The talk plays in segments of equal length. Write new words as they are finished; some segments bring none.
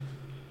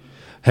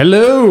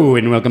Hello,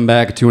 and welcome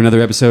back to another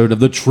episode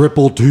of the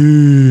Triple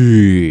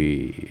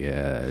T.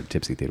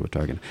 Tipsy Theater with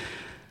Tarken.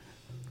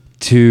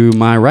 To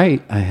my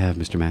right, I have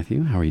Mr.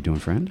 Matthew. How are you doing,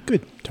 friend?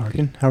 Good,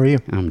 Tarken. How are you?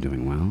 I'm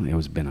doing well. It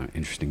has been an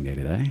interesting day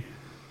today.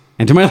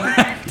 And to my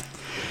left,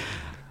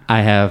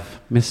 I have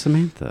Miss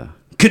Samantha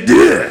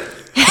Cadieux.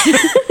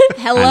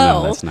 Hello. I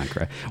know, that's not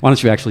correct. Why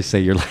don't you actually say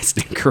your last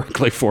name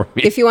correctly for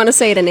me? If you want to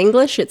say it in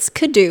English, it's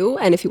Cadieux,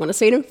 and if you want to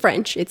say it in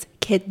French, it's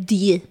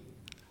Cadieux.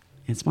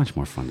 It's much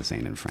more fun to say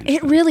it in French.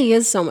 It really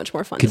is so much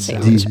more fun to say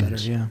it in It's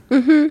French. better,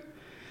 yeah.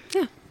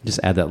 Yeah. Just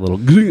add that little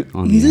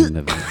on the end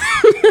of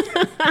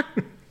it.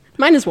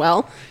 Mine as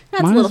well.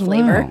 That's Might a little as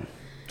flavor. well.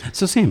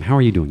 So, Sam, how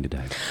are you doing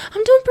today?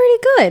 I'm doing pretty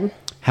good.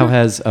 How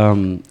has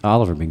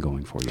Oliver been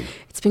going for you?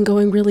 It's been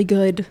going really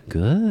good.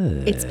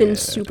 Good. It's been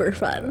super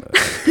fun.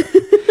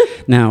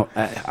 Now,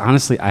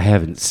 honestly, I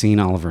haven't seen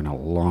Oliver in a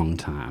long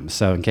time.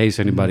 So in case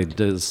anybody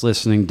that's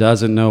listening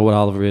doesn't know what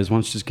Oliver is, why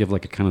don't you just give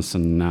like a kind of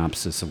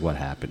synopsis of what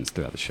happens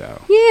throughout the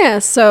show? Yeah,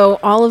 so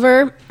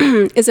Oliver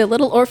is a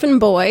little orphan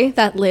boy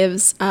that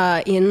lives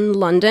in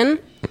London.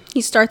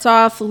 He starts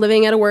off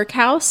living at a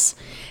workhouse,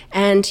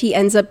 and he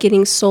ends up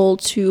getting sold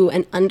to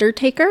an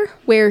undertaker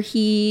where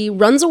he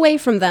runs away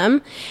from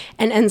them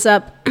and ends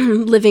up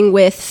living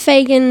with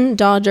Fagin,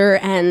 Dodger,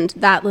 and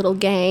that little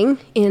gang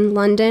in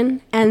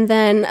London, and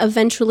then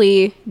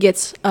eventually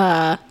gets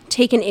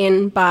taken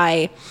in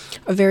by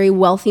a very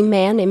wealthy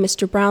man named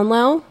Mr.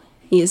 Brownlow.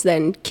 He is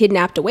then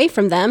kidnapped away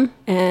from them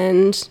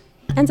and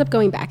ends up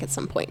going back at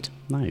some point.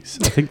 Nice.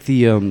 I think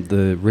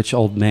the rich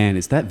old man,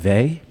 is that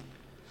Vay?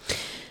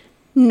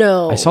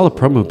 No. I saw the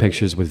promo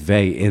pictures with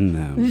Vay in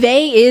them.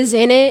 Vay is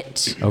in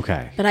it.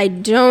 Okay. But I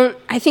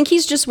think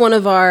he's just one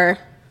of our,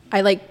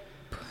 I think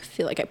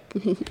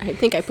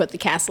I put the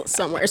cast list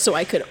somewhere so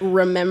I could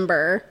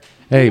remember.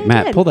 Hey, Yeah, I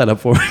Matt, did. pull that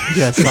up for me.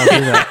 Yes, I'll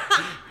do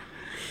that.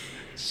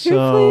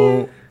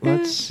 So,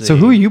 let's see. So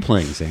who are you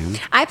playing, Sam?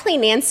 I play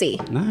Nancy.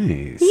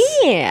 Nice.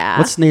 Yeah.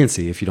 What's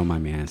Nancy, if you don't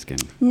mind me asking?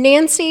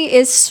 Nancy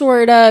is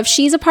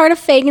she's a part of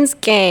Fagin's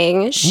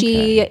gang.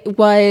 She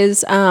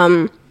was,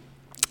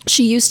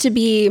 she used to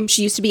be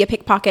a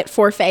pickpocket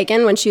for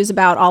Fagin when she was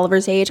about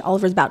Oliver's age.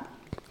 Oliver's about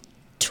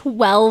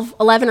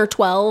 11 or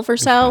 12 or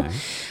so.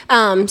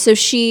 Okay. So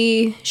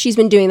she's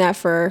been doing that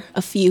for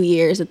a few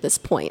years at this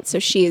point. So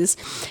she's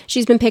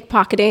been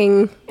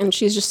pickpocketing, and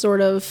she's just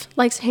sort of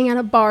likes to hang out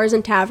at bars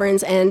and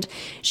taverns, and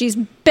she's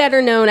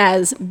better known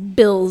as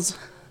Bill's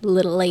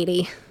little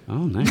lady.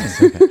 Oh,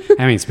 nice. Okay.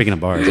 I mean, speaking of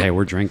bars, hey,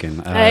 we're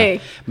drinking.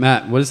 Hey.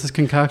 Matt, what is this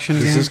concoction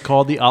again? This is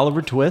called the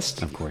Oliver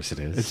Twist. Of course it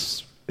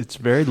is. It's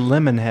very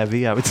lemon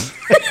heavy, I would say.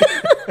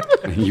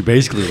 You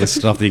basically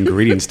listed off the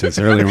ingredients to us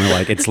earlier. And we're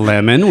like, it's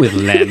lemon with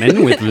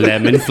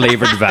lemon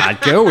flavored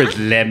vodka with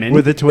lemon.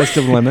 With a twist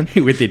of lemon.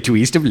 With a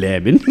twist of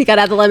lemon. You gotta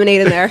have the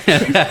lemonade in there.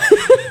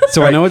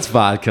 So I know it's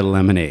vodka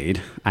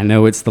lemonade. I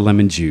know it's the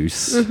lemon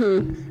juice.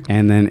 Mm-hmm.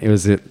 And then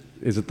is it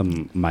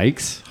the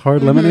Mike's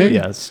hard lemonade?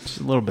 Yeah, it's just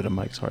a little bit of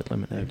Mike's Hard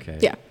Lemonade. Okay.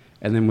 Yeah.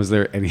 And then was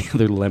there any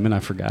other lemon?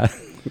 I forgot.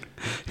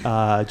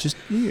 Just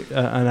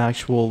an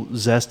actual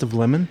zest of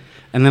lemon.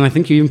 And then I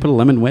think you even put a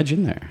lemon wedge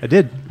in there. I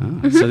did.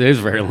 Oh, so it is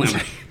very lemon.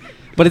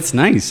 But it's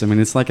nice. I mean,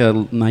 it's like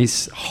a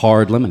nice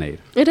hard lemonade.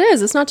 It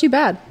is. It's not too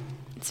bad.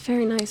 It's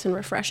very nice and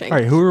refreshing. All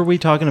right, who are we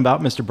talking about?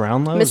 Mr.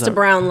 Brownlow? Is Mr. that-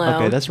 Brownlow.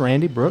 Okay, that's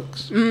Randy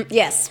Brooks.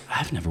 Yes.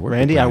 I've never worked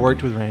Randy, with I Randy.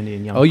 worked with Randy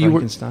in Young Oh, you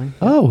Frankenstein.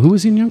 Oh, who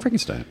was in Young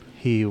Frankenstein?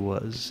 He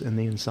was in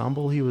the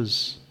ensemble. He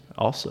was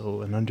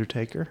also an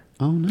undertaker.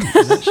 Oh, nice.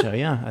 In that show,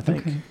 yeah, I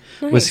think.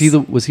 Nice.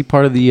 Was he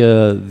part of the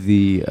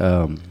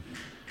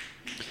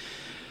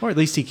Or at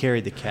least he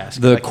carried the cast.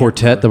 'cause I the can't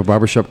quartet, the remember.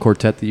 barbershop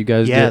quartet that you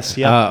guys Yes,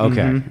 did? yeah.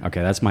 Okay. Mhm.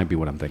 Okay, that might be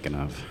what I'm thinking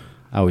of.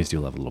 I always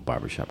do love a little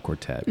barbershop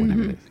quartet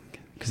whenever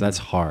because that's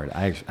hard.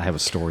 I have a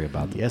story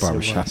about the Yes, it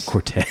barbershop was.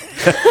 quartet.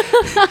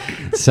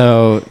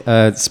 So,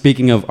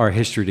 speaking of our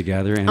history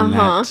together and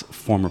that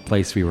former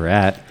place we were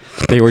at,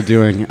 they were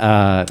doing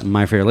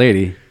My Fair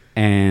Lady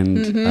and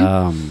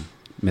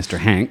Mr.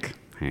 Hank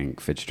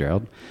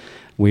Fitzgerald.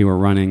 We were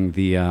running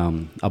the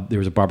there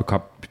was a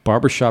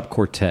barbershop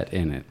quartet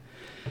in it,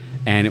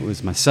 and it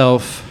was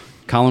myself,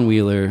 Colin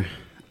Wheeler.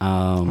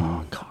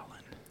 Colin.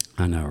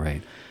 I know,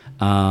 right?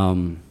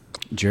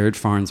 Jared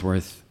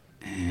Farnsworth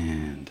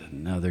and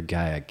another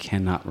guy, I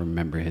cannot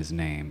remember his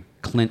name,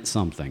 Clint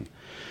something.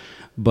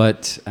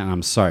 But, and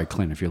I'm sorry,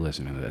 Clint, if you're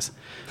listening to this.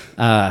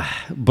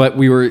 But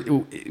we were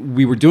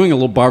doing a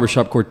little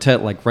barbershop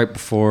quartet like right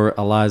before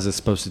Eliza's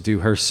supposed to do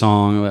her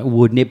song,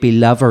 Wouldn't It Be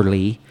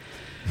Loverly?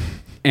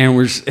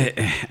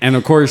 And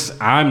of course,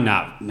 I'm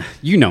not,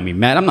 you know me,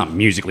 Matt, I'm not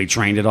musically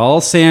trained at all.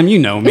 Sam, you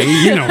know me,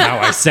 you know how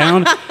I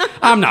sound.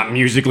 I'm not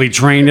musically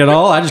trained at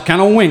all. I just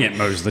kind of wing it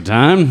most of the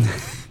time.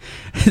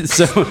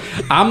 So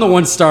I'm the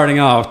one starting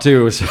off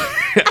too. So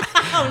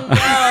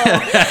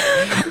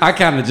I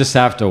kind of just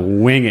have to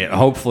wing it.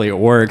 Hopefully it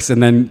works.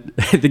 And then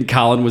I think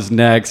Colin was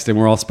next, and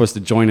we're all supposed to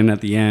join in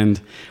at the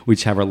end. We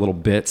each have our little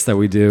bits that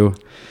we do.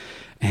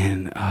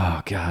 And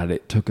oh God,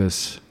 it took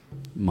us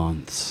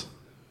months.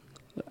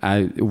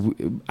 I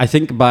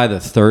think by the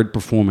third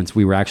performance,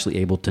 we were actually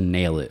able to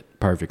nail it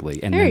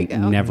perfectly, and There you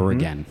then go. never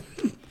again.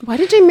 Why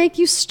did they make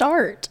you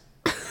start?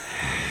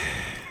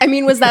 I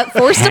mean, was that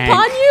forced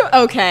upon you?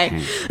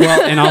 Okay.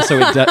 Well, and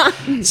also,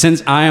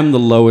 since I am the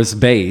lowest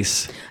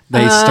bass,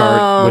 they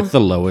start with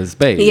the lowest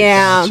bass.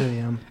 Yeah. So,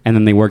 yeah. And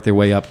then they work their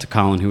way up to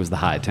Colin, who was the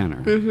high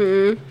tenor.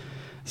 Mm-hmm.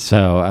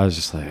 So I was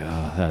just like,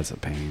 oh, that's a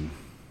pain.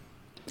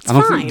 It's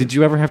fine. Did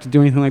you ever have to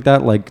do anything like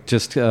that? Like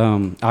just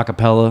a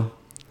cappella?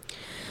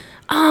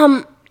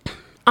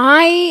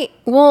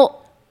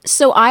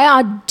 So I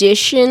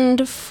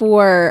auditioned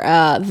for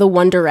the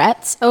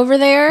Wonderettes over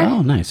there.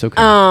 Oh, nice.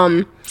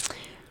 Okay.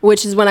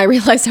 Which is when I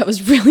realized I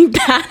was really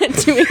bad at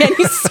doing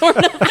any sort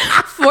of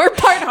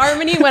 4-part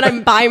harmony when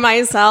I'm by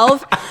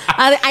myself.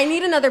 I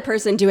need another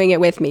person doing it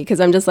with me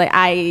because I'm just like,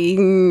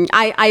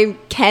 I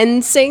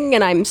can sing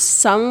and I'm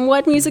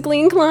somewhat musically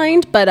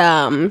inclined, but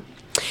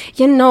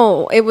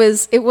it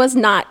was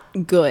not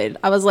good.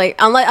 I was like,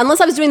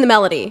 unless I was doing the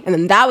melody, and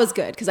then that was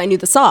good because I knew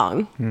the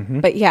song. Mm-hmm.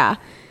 But yeah.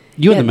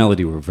 You and the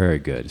melody were very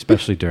good,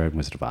 especially during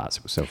Wizard of Oz.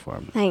 It was so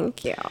fun.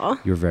 Thank you.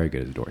 You were very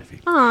good as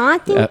Dorothy. Aw,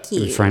 thank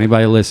you. For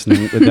anybody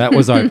listening, that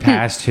was our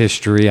past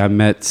history. I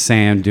met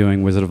Sam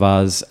doing Wizard of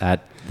Oz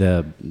at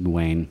the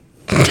Wayne.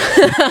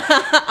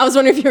 I was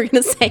wondering if you were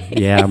going to say it.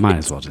 Yeah, I might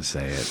as well just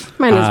say it.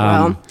 Might as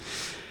well.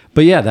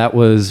 But yeah, that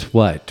was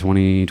what,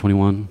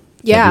 2021?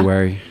 Yeah.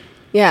 February?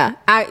 Yeah.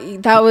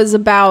 That was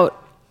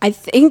about, I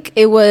think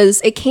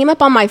it came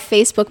up on my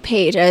Facebook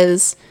page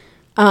as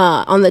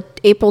on the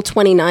April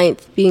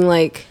 29th being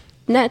like,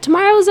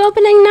 tomorrow's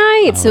opening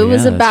night. So it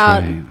was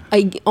about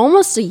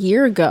almost a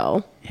year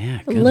ago.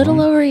 Yeah. A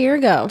little over a year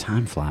ago.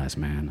 Time flies,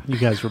 man. You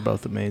guys were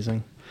both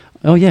amazing.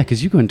 Oh, yeah,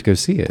 because you went to go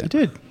see it. I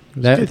did.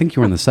 I think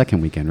you were on the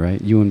second weekend, right?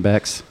 You and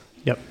Bex.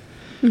 Yep.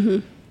 Mm-hmm.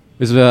 It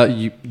was about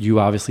you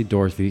obviously,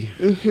 Dorothy.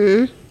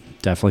 Mm-hmm.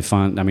 Definitely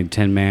fun. I mean,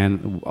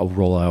 10-man, a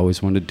role I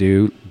always wanted to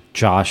do.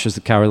 Josh is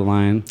the Cowardly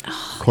Lion.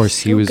 Of course,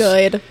 he was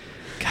good.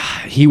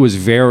 God, he was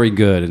very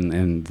good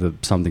in the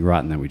Something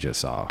Rotten that we just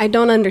saw. I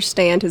don't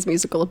understand his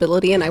musical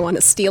ability, and I want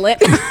to steal it.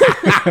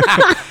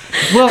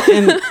 Well,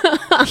 and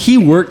he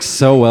works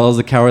so well as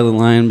the Cowardly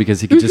Lion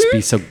because he could just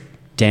be so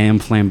damn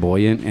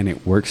flamboyant, and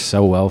it works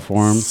so well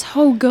for him.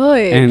 So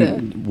good.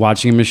 And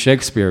watching him as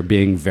Shakespeare,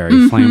 being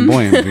very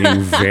flamboyant, being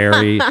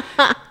very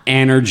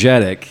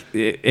energetic,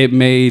 it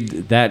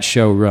made that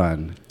show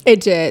run.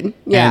 It did,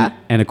 yeah.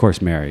 And of course,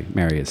 Mary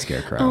is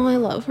Scarecrow. Oh, I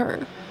love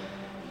her.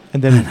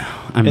 And then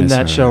I in miss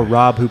that her. show,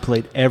 Rob, who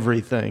played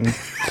everything.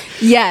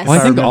 Yes. Well,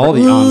 I think all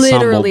the ensemble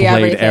Literally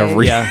played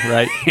everything. Yeah,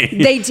 right.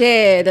 They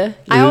did.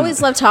 I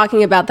always love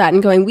talking about that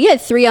and going, we had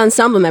 3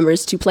 ensemble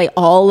members to play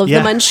all of the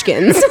Yeah.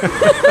 Munchkins.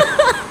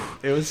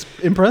 It was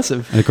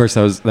impressive. And of course,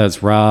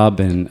 that's Rob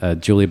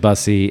and Julie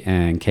Bussey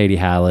and Katie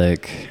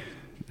Halleck.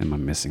 Am I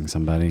missing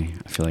somebody?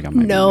 I feel like I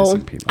might be No.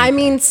 missing people. I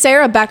mean,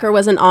 Sarah Becker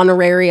was an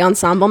honorary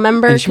ensemble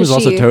member. And she was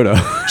 'cause also Toto.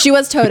 She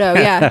was Toto,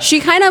 yeah. She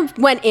kind of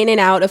went in and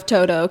out of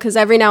Toto because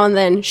every now and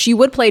then she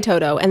would play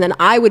Toto and then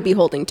I would be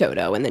holding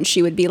Toto and then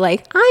she would be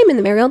like, I'm in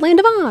the merry old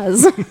land of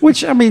Oz.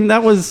 Which, I mean,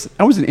 that was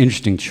an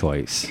interesting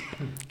choice.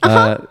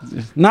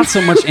 Not so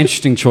much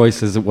interesting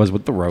choice as it was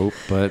with the rope,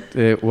 but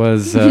it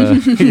was,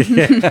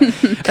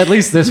 at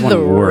least this one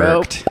The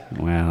worked.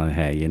 Well,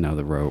 hey, you know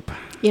the rope.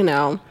 You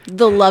know,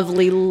 the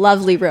lovely,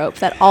 lovely rope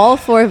that all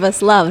 4 of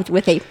us loved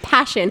with a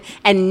passion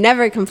and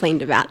never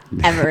complained about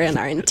ever in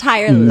our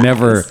entire lives.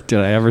 Never did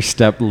I ever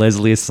step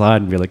Leslie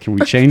aside and be like, can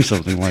we change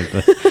something like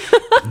this?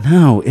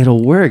 No,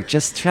 it'll work.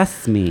 Just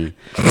trust me.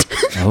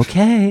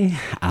 Okay,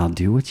 I'll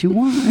do what you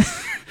want.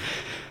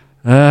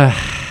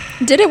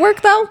 Did it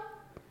work though?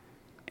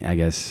 I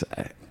guess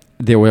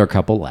there were a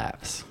couple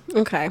laughs.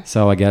 Okay.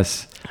 So I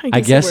guess I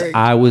guess it worked.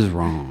 I was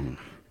wrong.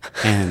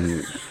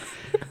 And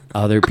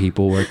other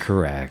people were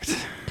correct.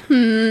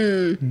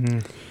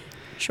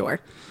 Sure.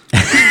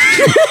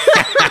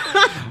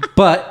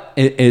 But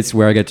it's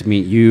where I got to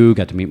meet you,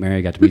 got to meet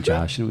Mary, got to meet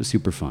Josh, and it was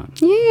super fun.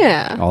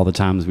 Yeah. All the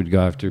times we'd go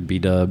after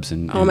B-dubs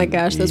and Oh my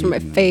gosh, those were my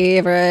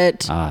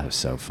favorite. Ah, it was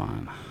so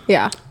fun.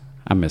 Yeah.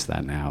 I miss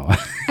that now.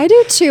 I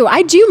do too.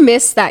 I do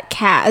miss that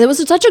cast. It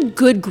was such a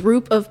good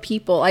group of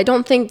people. I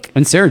don't think.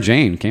 And Sarah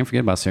Jane, can't forget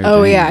about Sarah Jane.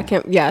 Oh yeah, I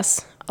can't.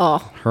 Yes. Oh,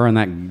 Her on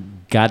that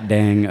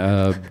goddamn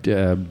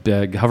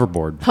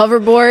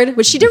hoverboard,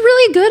 which she did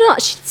really good on.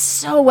 She did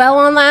so well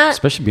on that.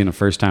 Especially being the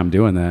first time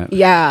doing that.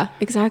 Yeah,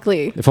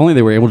 exactly. If only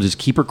they were able to just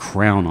keep her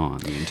crown on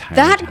the entire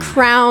That time.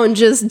 crown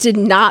just did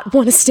not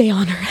want to stay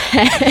on her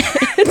head.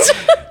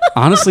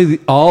 Honestly,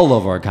 all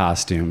of our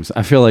costumes,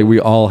 I feel like we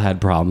all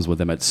had problems with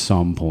them at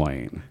some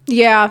point.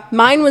 Yeah,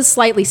 mine was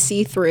slightly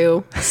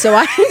see-through, so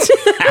I.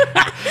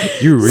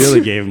 You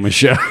really gave them a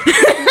show.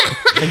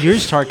 And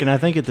yours, Tarkin, I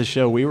think at the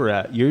show we were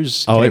at,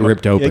 yours. Oh, came it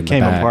ripped open It the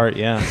came back. apart,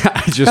 yeah.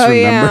 I just Oh,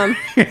 remember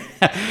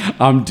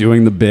I'm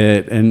doing the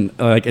bit, and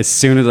like as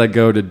soon as I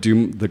go to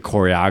do the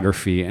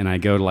choreography and I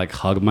go to like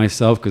hug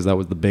myself because that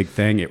was the big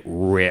thing, it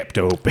ripped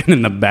open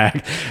in the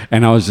back,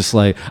 and I was just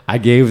like, I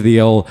gave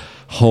the old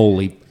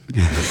holy.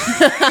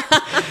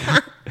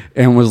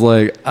 and was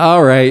like,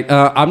 all right,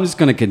 I'm just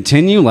going to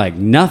continue like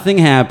nothing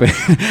happened.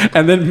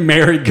 And then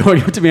Mary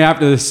going up to me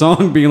after the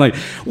song being like,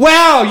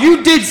 wow,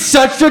 you did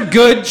such a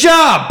good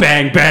job.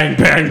 Bang, bang,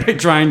 bang, bang,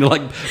 trying to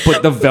like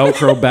put the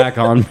Velcro back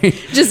on me.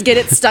 Just get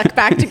it stuck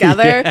back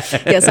together.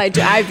 Yes, I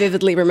do. I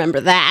vividly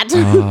remember that.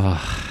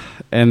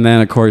 And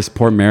then, of course,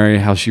 poor Mary,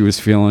 how she was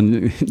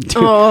feeling.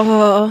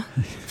 Oh,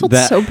 I felt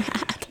so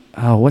bad.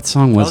 Oh, what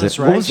song was Oh, that's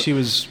it? right. She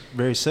was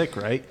very sick,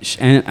 right?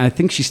 And I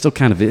think she still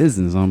kind of is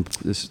in some,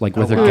 like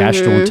with her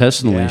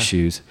gastrointestinal Yeah.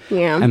 issues.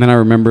 Yeah. And then I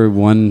remember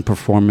one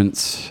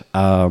performance,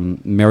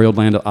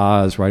 Maryland of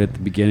Oz, right at the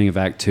beginning of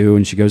Act 2,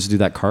 and she goes to do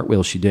that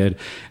cartwheel she did,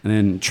 and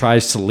then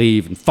tries to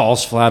leave and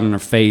falls flat on her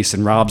face,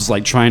 and Rob's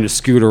like trying to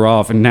scoot her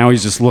off, and now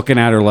he's just looking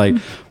at her like,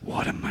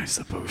 what am I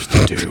supposed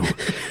to do?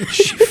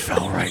 She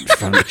fell right in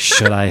front of me.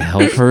 Should I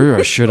help her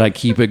or should I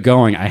keep it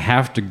going? I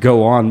have to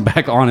go on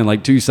back on in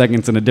like 2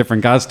 seconds in a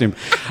different costume.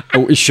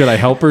 Should I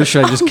help her?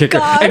 Should I just kick her?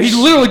 And he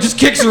literally just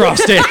kicks her off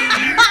stage.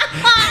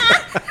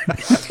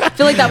 I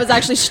feel like that was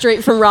actually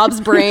straight from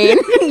Rob's brain.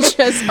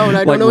 Just, oh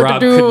no, I don't know Rob what to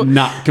do. could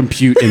not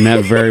compute in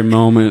that very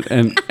moment,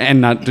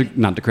 and not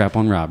to crap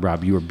on Rob.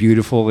 Rob, you were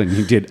beautiful, and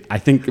you did, I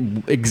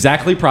think,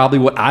 exactly probably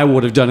what I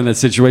would have done in that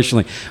situation.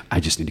 Like, I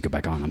just need to go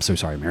back on. I'm so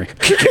sorry, Mary.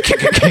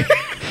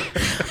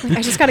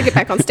 I just got to get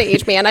back on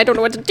stage, man. I don't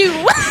know what to do.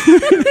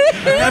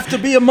 I have to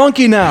be a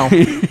monkey now.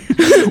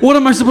 What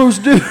am I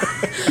supposed to do?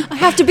 I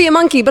have to be a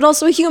monkey, but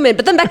also a human,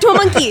 but then back to a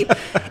monkey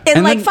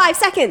in like 5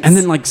 seconds. And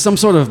then like some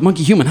sort of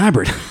monkey-human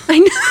hybrid. I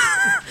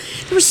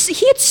know.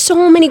 He had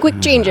so many quick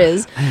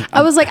changes.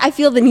 I was like, I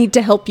feel the need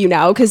to help you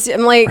now because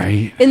I'm like,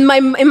 Right. in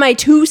my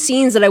 2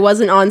 scenes that I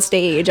wasn't on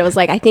stage, I was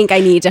like, I think I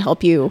need to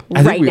help you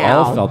I right think we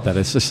now. all felt that.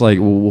 It's just like,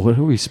 well, what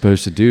are we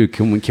supposed to do?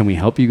 Can we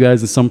help you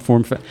guys in some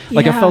form?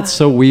 Like, I Yeah. felt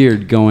so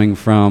weird going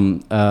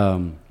from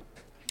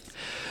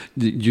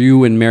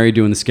you and Mary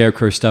doing the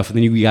Scarecrow stuff, and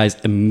then you guys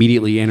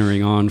immediately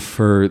entering on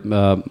for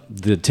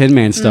the Tin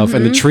Man stuff,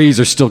 and the trees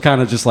are still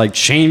kind of just like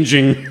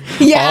changing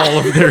Yeah. all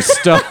of their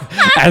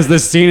stuff as the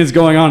scene is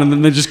going on, and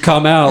then they just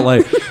come out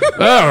like,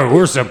 oh,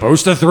 we're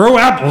supposed to throw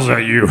apples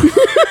at you.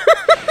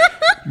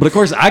 But of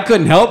course, I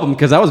couldn't help them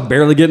because I was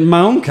barely getting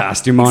my own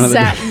costume on it.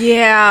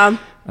 Yeah.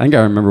 I think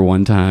I remember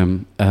one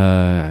time,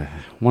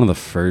 one of the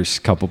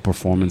first couple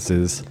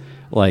performances,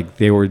 like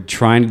they were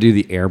trying to do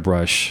the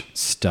airbrush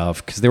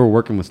stuff because they were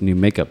working with new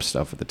makeup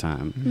stuff at the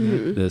time.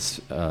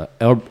 This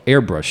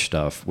airbrush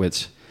stuff,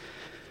 which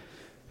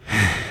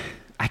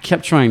I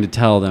kept trying to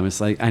tell them, it's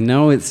like, I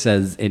know it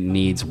says it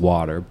needs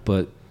water,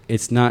 but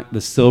it's not,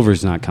 the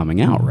silver's not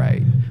coming out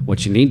right.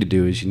 What you need to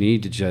do is you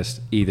need to just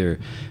either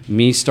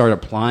me start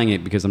applying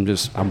it because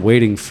I'm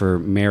waiting for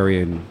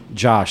Mary and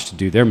Josh to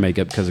do their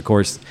makeup because of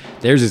course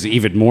theirs is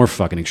even more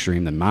fucking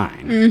extreme than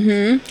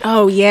mine.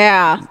 Oh,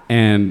 yeah.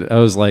 And I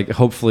was like,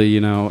 hopefully,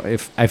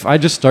 if I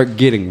just start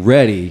getting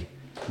ready,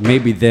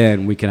 maybe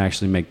then we can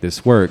actually make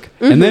this work.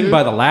 And then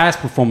by the last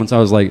performance, I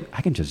was like,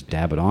 I can just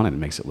dab it on and it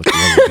makes it look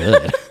really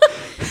good.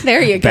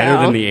 There you go.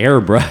 Better than the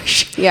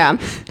airbrush. Yeah.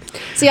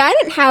 See, I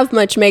didn't have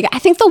much makeup. I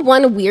think the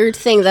one weird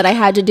thing that I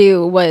had to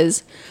do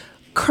was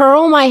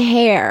curl my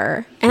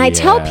hair. And I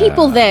tell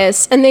people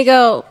this, and they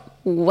go,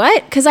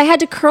 what? Because I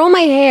had to curl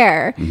my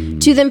hair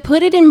to then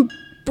put it in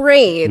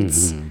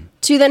braids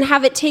to then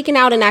have it taken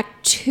out in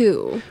Act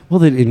 2.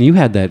 Well, and you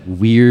had that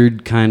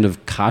weird kind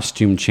of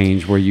costume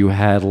change where you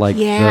had like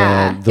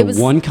the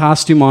one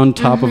costume on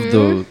top of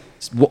the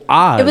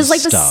Oz It was like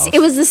stuff. it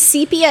was the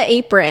sepia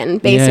apron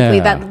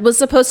basically that was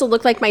supposed to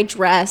look like my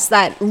dress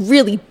that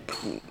really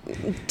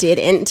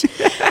didn't.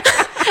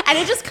 And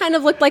it just kind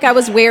of looked like I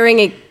was wearing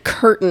a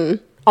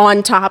curtain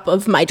on top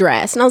of my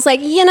dress. And I was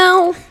like,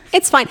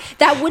 it's fine.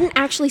 That wouldn't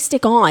actually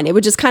stick on. It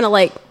would just kind of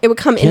like, it would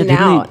come in and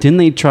out. Didn't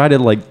they try to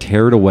like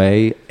tear it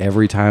away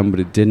every time, but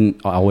it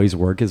didn't always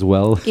work as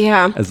well?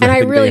 Yeah. as And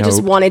I think really they just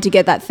hoped? wanted to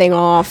get that thing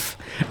off.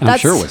 And I'm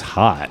sure it was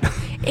hot.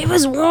 It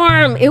was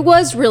warm. It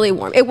was really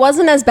warm. It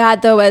wasn't as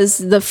bad though as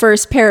the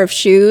first pair of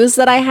shoes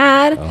that I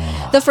had.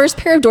 The first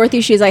pair of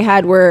Dorothy shoes I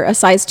had were a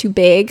size too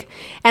big,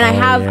 and I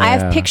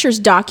have pictures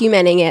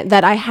documenting it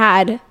that I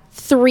had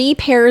 3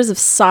 pairs of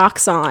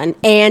socks on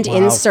and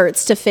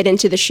inserts to fit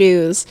into the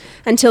shoes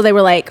until they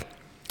were like,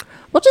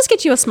 we'll just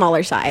get you a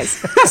smaller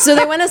size. So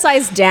they went a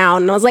size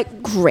down, and I was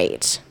like,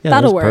 great,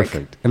 that'll work.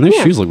 Perfect. And their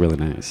shoes look really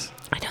nice.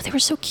 I know, they were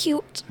so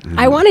cute.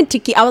 I wanted to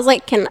keep, I was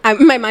like, in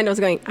my mind I was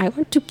going, I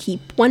want to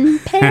keep one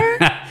pair.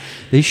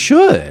 They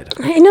should.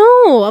 I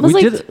know. I was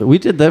We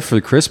did that for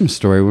the Christmas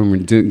Story when we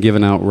were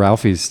giving out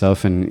Ralphie's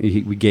stuff, and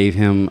we gave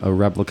him a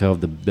replica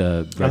of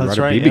the Red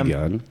Ryder BB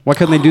gun. Why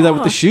couldn't they do that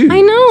with the shoes?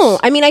 I know.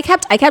 I mean, I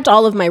kept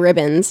all of my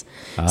ribbons.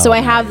 So I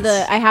have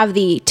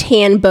the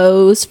tan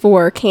bows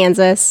for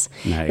Kansas,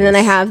 and then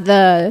I have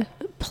the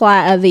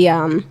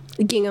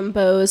gingham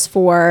bows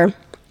for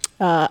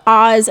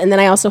Oz, and then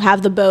I also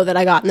have the bow that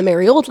I got in the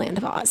Merry Old Land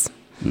of Oz.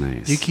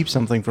 Nice. Do you keep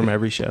something from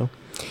every show?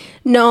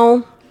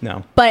 No.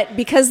 But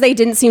because they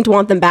didn't seem to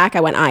want them back,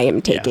 I went, I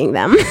am taking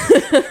them.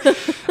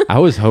 I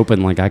was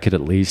hoping like I could at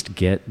least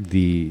get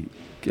the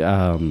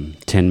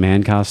Tin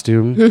Man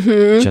costume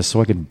just so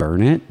I could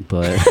burn it,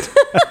 but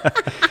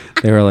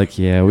They were like,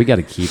 yeah, we got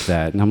to keep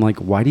that. And I'm like,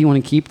 why do you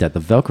want to keep that? The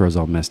Velcro's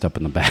all messed up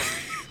in the back.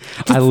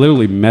 I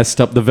literally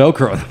messed up the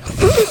Velcro.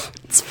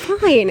 It's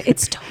fine.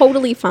 It's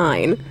totally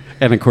fine.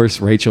 And of course,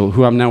 Rachel,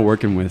 who I'm now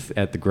working with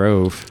at the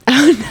Grove.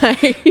 Oh,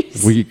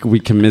 nice. We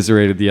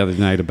commiserated the other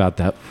night about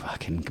that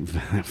fucking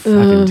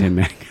Tin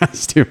Man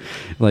costume.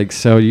 Like,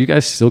 so you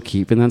guys still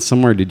keeping that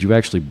somewhere? Or did you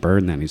actually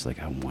burn that? And he's like,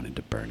 I wanted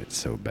to burn it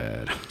so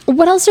bad.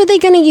 What else are they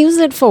going to use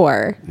it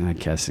for? And I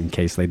guess in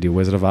case they do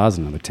Wizard of Oz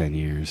another 10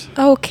 years.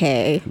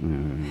 Okay.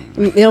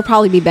 It'll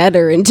probably be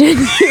better in 10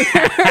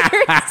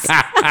 years.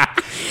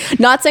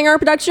 Not saying our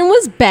production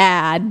was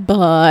bad,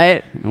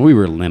 but We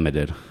were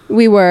limited.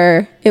 we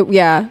were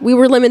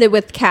limited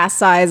with cast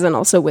size and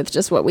also with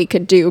just what we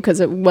could do because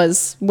it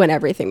was when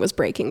everything was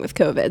breaking with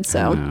COVID.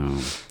 So,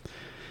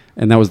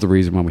 And that was the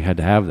reason why we had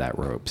to have that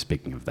rope,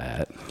 speaking of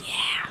that.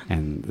 Yeah.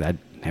 And that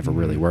never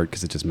really worked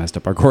because it just messed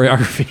up our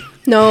choreography.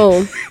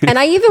 no. And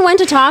I even went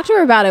to talk to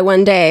her about it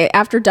one day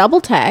after Double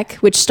Tech,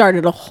 which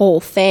started a whole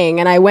thing.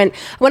 And I went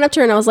up to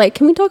her and I was like,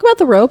 can we talk about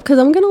the rope? Because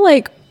I'm going to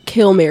like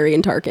kill Mary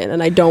and Tarken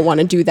and I don't want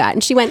to do that.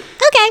 And she went,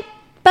 okay,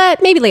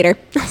 but maybe later.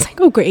 I was like,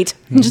 oh, great.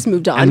 And just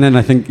moved on. And then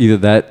I think either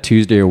that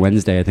Tuesday or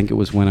Wednesday, I think it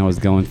was when I was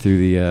going through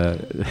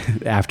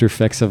the after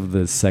effects of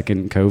the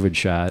second COVID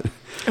shot.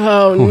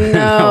 Oh, no.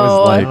 I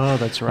was like, Oh,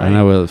 that's right. And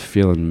I was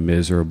feeling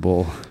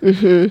miserable.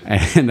 Mm-hmm.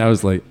 And I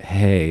was like,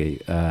 hey,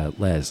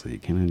 Leslie,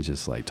 can I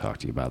just like talk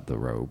to you about the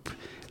rope?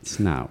 It's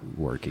not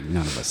working.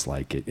 None of us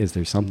like it. Is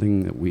there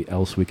something that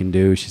else we can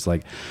do? She's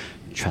like,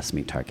 trust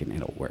me, Tarkin,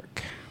 it'll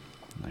work.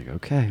 I'm like,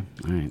 okay,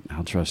 all right,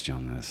 I'll trust you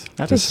on this.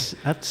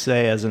 I'd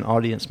say as an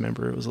audience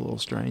member, it was a little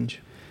strange.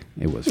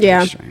 It was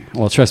very strange.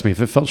 Well, trust me, if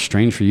it felt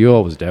strange for you,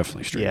 it was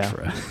definitely strange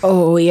for us.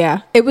 Oh,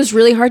 yeah. It was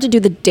really hard to do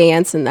the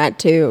dance in that,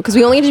 too. Because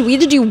we had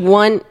to do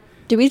one.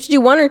 Did we have to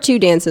do one or two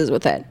dances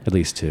with it? At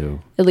least two.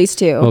 At least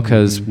two. Well,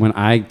 because when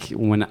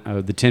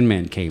the Tin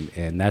Man came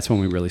in, that's when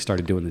we really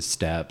started doing the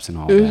steps and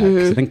all that.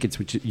 'Cause I think it's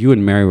you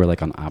and Mary were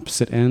like on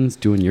opposite ends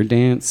doing your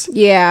dance.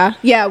 Yeah.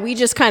 We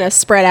just kind of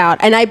spread out.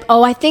 And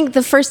I think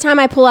the first time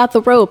I pull out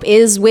the rope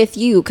is with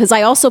you because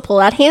I also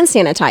pull out hand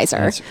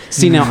sanitizer.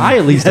 See, now I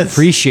at least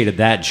appreciated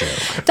that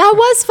joke. That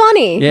was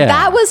funny. Yeah.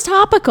 That was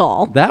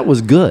topical. That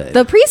was good.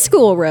 The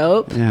preschool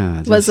rope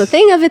was a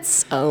thing of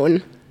its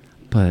own.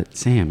 But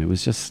Sam, it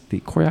was just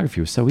the choreography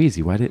was so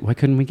easy. Why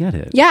couldn't we get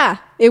it? Yeah,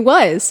 it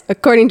was.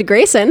 According to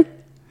Grayson.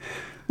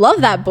 Love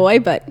that boy,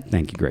 but...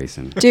 Thank you,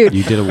 Grayson. Dude.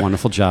 You did a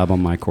wonderful job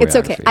on my choreography. It's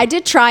okay. I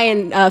did try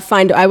and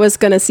I was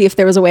going to see if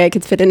there was a way I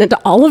could fit it into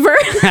Oliver.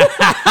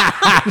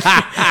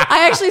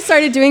 I actually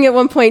started doing it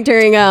one point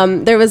during,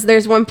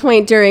 there's one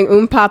point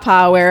during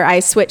Papa where I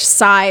switched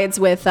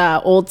sides with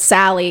old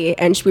Sally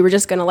and we were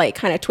just going to like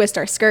kind of twist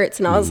our skirts.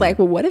 And I was like,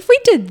 well, what if we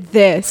did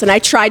this? And I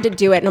tried to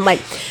do it and I'm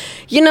like...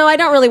 I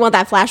don't really want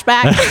that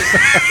flashback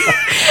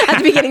at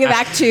the beginning of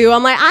Act 2.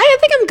 I'm like, I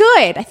think I'm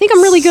good. I think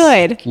I'm really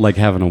good. Like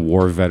having a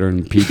war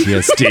veteran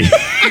PTSD.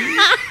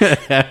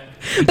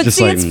 But just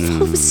see,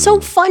 it's so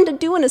fun to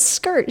do in a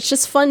skirt. It's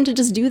just fun to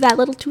just do that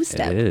little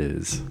two-step. It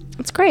is.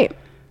 It's great.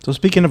 So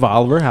speaking of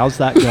Oliver, how's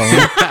that going?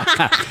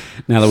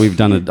 Now that we've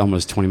done an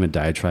almost 20-minute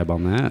diatribe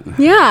on that.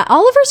 Yeah,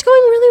 Oliver's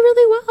going really,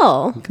 really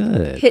well.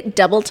 Good. Hit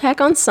Double Tech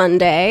on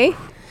Sunday.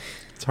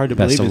 It's hard to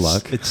Best believe of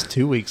luck. It's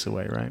 2 weeks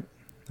away, right?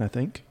 I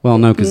think. Well,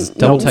 no, because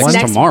Double Tech's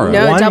tomorrow.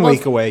 No, 1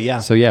 week away, yeah.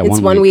 So yeah, it's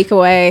 1 week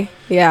away.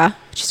 Yeah,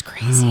 which is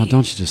crazy. Oh,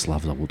 don't you just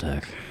love Double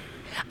Tech?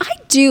 I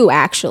do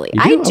actually.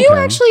 You do? I do Okay.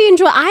 actually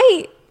enjoy.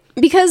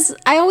 Because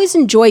I always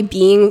enjoy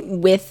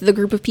being with the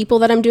group of people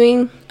that I'm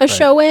doing a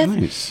show with,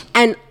 Nice.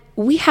 and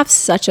we have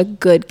such a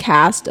good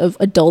cast of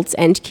adults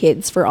and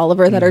kids for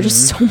Oliver that are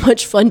just so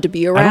much fun to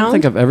be around. I don't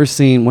think I've ever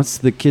seen, what's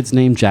the kid's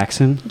name?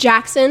 Jackson?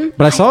 Jackson.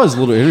 But I saw his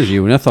little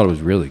interview and I thought it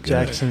was really good.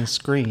 Jackson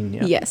Screen,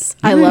 yeah. Yes,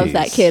 I love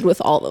that Nice. kid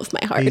with all of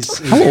my heart. He's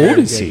How very old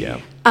is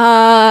good.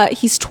 he?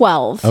 He's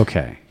 12.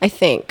 Okay. I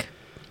think.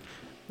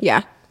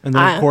 Yeah. And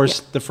then, of course,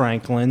 the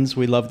Franklins.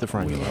 We love the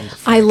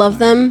Franklins. I love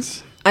them.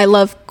 I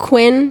love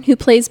Quinn, who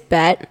plays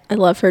Bet. I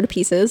love her to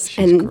pieces.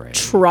 And great.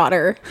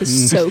 Trotter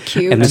is so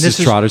cute. And this this is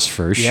is- Trotter's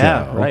first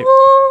Yeah, show. right.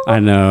 I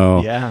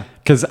know. Yeah.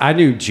 Because I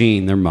knew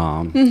Jean, their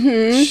mom.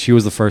 Mm-hmm. She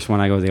was the first one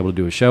I was able to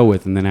do a show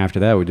with. And then after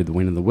that, we did The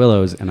Wind of the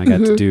Willows. And I got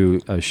to do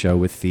a show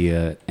with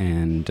Thea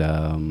and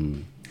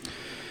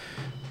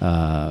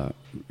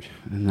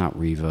not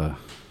Reva.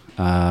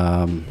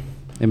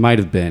 It might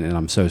have been, and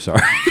I'm so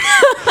sorry.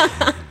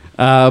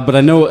 But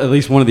I know at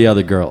least one of the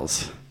other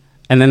girls.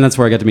 And then that's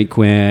where I got to meet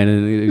Quinn.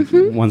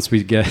 And once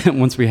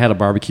we had a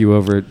barbecue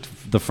over at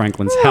the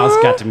Franklin's house,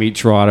 got to meet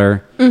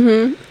Trotter.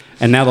 Mm-hmm.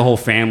 And now the whole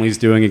family's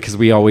doing it because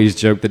we always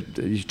joke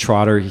that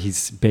Trotter,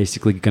 he's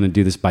basically going to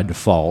do this by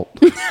default.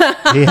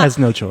 He has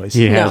no choice.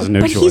 He has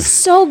no but choice. he's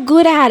so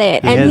good at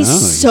it, and is.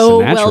 he's He's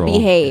so a natural. well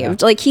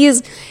behaved. Like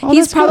he's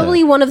that's probably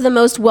good. one of the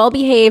most well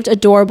behaved,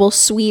 adorable,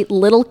 sweet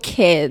little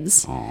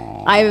kids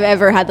I've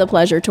ever had the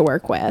pleasure to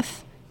work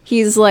with.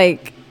 He's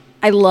like,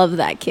 I love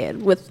that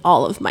kid with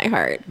all of my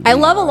heart. I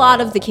love a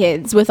lot of the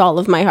kids with all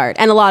of my heart,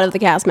 and a lot of the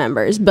cast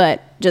members,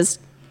 but just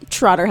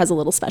Trotter has a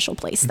little special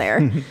place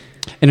there.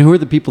 And who are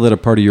the people that are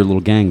part of your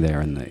little gang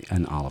there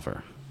in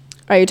Oliver?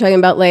 Are you talking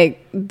about like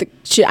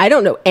I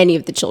don't know any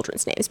of the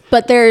children's names,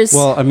 but there's.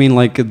 Well, I mean,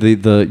 like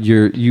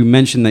you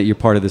mentioned that you're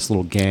part of this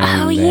little gang.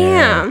 Oh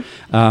there.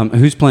 yeah.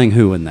 Who's playing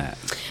who in that?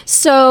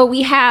 So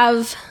we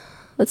have.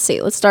 Let's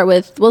see. We'll start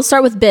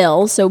with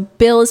Bill. So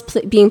Bill is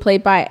being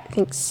played by, I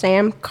think,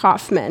 Sam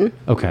Kaufman.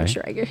 Okay. I'm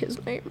sure I get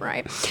his name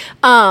right.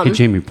 Hey,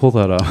 Jamie, pull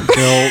that up.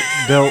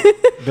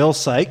 Bill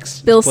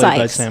Sykes. Bill played by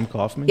Sykes. Sam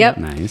Kaufman. Yep.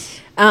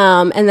 Nice.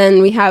 And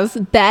then we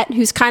have Bet,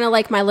 who's kind of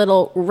like my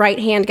little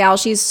right-hand gal.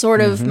 She's sort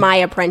of my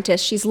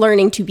apprentice. She's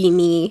learning to be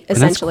me,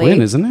 essentially.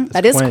 And that's Quinn, isn't it?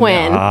 That is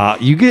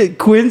Quinn.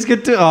 Quinns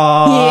get to.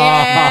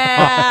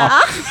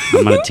 Yeah.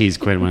 I'm gonna tease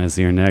Quinn when I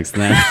see her next.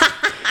 Then.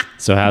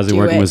 So how's he Do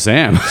working it. with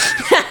Sam?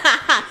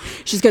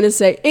 She's going to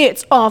say,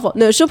 it's awful.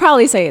 No, she'll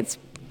probably say it's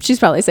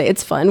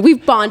fun.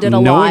 We've bonded a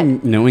lot.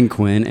 Knowing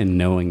Quinn and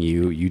knowing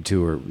you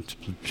two are,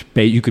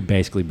 you could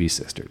basically be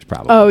sisters,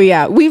 probably. Oh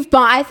yeah,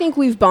 I think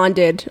we've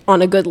bonded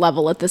on a good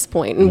level at this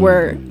point, and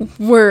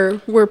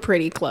we're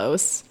pretty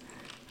close.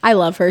 I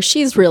love her.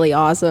 She's really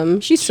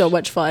awesome. She's so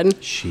much fun.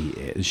 She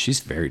is.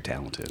 She's very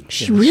talented.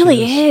 She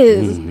really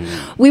is.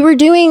 Mm-hmm. We were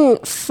doing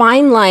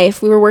Fine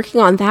Life. We were working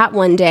on that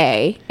one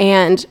day,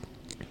 and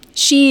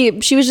she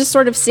was just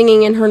sort of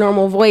singing in her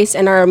normal voice,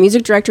 and our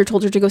music director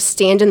told her to go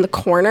stand in the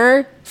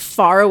corner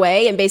far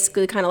away and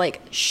basically kind of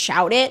like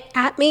shout it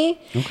at me.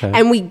 Okay.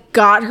 And we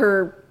got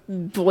her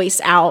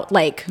voice out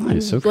like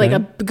a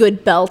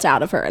good belt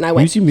out of her. And I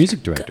went, who's your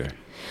music director?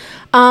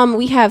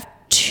 We have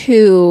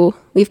two.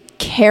 We have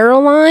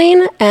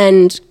Caroline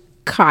and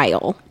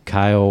Kyle.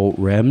 Kyle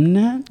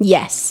Remnant?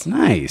 Yes.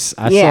 Nice.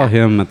 I saw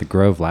him at the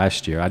Grove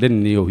last year. I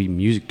didn't know he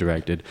music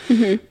directed,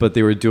 but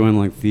they were doing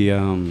like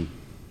the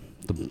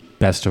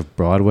Best of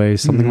Broadway,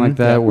 something like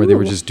that, where they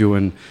were just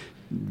doing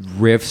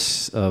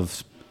riffs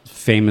of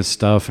famous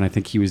stuff, and I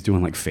think he was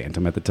doing like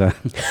Phantom at the time.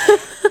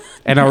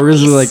 And I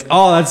was really like,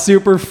 oh, that's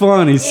super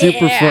fun. He's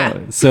super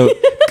fun. So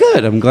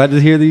good. I'm glad to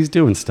hear that he's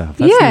doing stuff.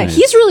 That's nice.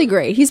 He's really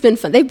great. He's been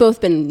fun. They've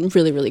both been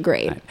really, really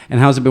great.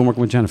 And how's it been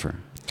working with Jennifer?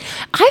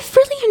 I've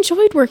really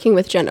enjoyed working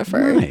with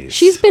Jennifer. Nice.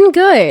 She's been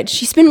good.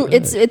 She's been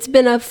good. It's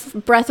been a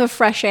breath of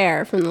fresh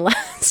air from the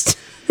last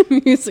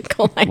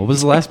musical. What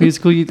was the last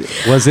musical you did?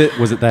 Was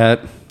it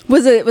that?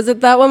 Was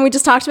it that one we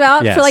just talked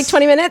about for like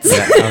 20 minutes?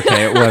 Yeah,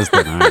 okay, it was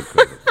then. All right,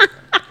 cool.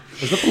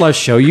 Was that the last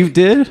show you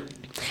did?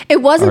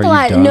 It wasn't the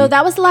last. No,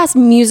 that was the last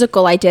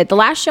musical I did. The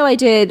last show I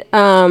did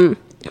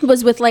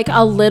was with like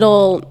a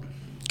little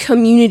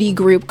community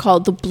group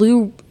called the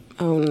Blue.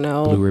 Oh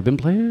no, Blue Ribbon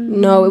Players?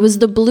 No, it was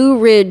the Blue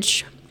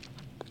Ridge.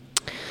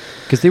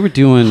 Because they were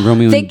doing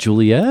Romeo and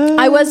Juliet.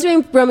 I was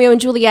doing Romeo and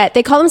Juliet.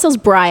 They call themselves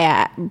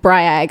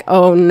Bryag.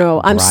 Oh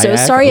no, I'm so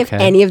sorry if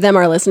any of them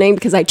are listening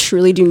because I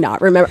truly do not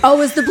remember. Oh, it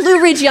was the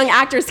Blue Ridge Young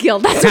Actors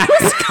Guild. That's what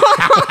it was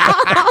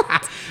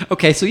called.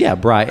 Okay, so yeah,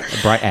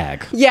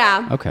 Bryag.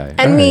 Yeah. Okay.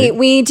 And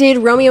we did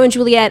Romeo and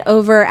Juliet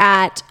over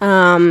at.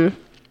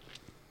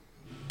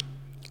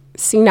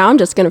 See, now I'm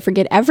just gonna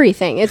forget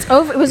everything. It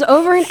was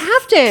over in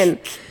Afton.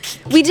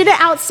 We did it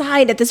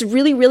outside at this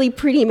really, really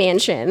pretty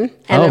mansion.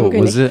 And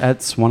was it at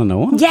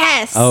Swananoa?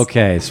 Yes.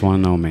 Okay,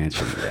 Swananoa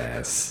Mansion.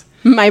 Yes.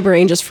 My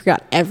brain just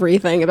forgot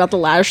everything about the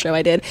last show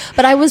I did.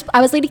 But I was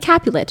Lady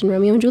Capulet in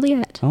Romeo and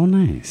Juliet. Oh,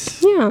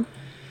 nice. Yeah.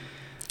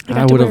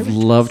 I would have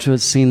loved to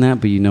have seen that,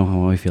 but you know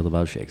how I feel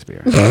about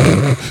Shakespeare.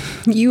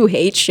 You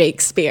hate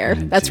Shakespeare.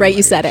 That's right,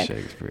 you said it.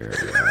 Shakespeare,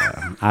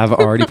 yeah. I've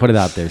already put it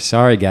out there.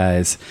 Sorry,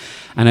 guys.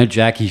 I know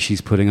Jackie,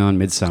 she's putting on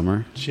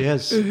Midsummer. She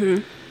is.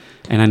 Mm-hmm.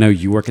 And I know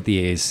you work at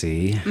the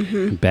AAC.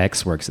 Mm-hmm.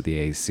 Bex works at the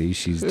AAC.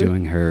 She's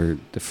doing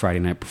the Friday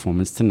night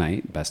performance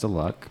tonight. Best of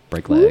luck.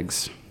 Break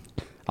legs.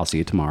 I'll see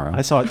you tomorrow.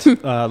 I saw it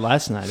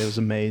last night. It was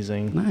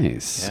amazing.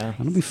 Nice. Yeah.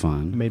 That'll be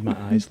fun. It made my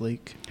eyes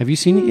leak. Have you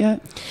seen it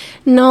yet?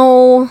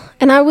 No.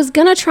 And I was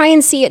going to try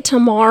and see it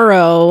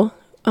tomorrow,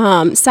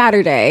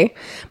 Saturday.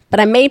 But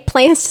I made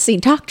plans to see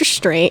Doctor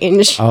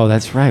Strange. Oh,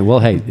 that's right. Well,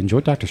 hey, enjoy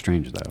Doctor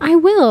Strange, though. I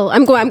will.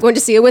 I'm going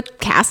to see it with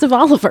cast of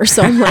Oliver,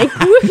 so I'm like,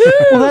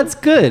 woohoo! Well, that's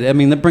good. I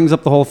mean, that brings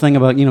up the whole thing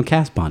about,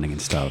 cast bonding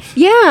and stuff.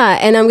 Yeah,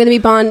 and I'm going to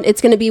be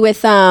it's going to be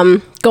with,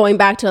 going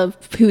back to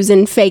who's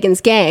in Fagan's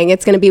gang,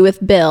 it's going to be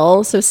with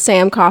Bill, so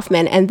Sam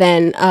Kaufman, and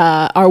then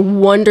our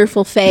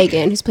wonderful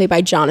Fagin, who's played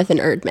by Jonathan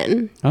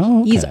Erdman.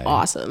 Oh, okay. He's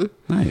awesome.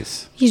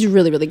 Nice. He's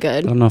really, really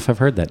good. I don't know if I've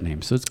heard that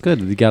name, so it's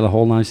good. You got a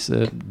whole nice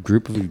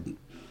group of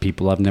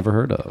people I've never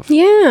heard of.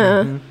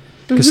 Yeah.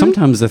 Because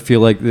sometimes I feel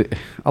like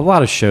a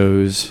lot of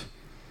shows,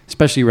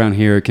 especially around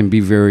here, can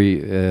be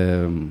very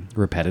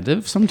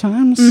repetitive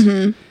sometimes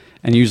and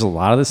use a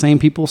lot of the same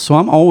people. So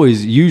I'm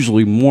always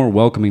usually more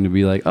welcoming to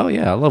be like, oh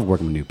yeah, I love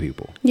working with new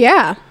people.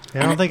 Yeah. I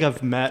don't think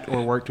I've met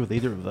or worked with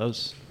either of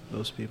those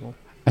people.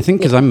 I think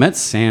because I met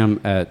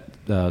Sam at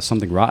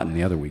Something Rotten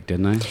the other week,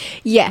 didn't I?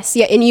 Yes.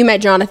 Yeah. And you met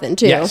Jonathan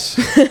too. Yes.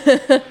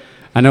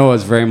 I know it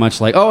was very much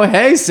like, oh,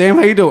 hey, Sam,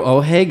 how you doing?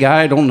 Oh, hey,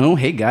 guy, I don't know.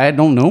 Hey, guy, I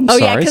don't know.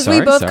 Yeah, because we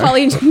both call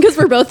each, because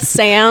we're both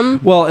Sam.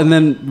 Well, and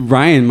then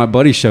Ryan, my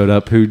buddy, showed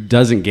up who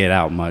doesn't get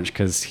out much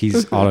because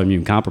he's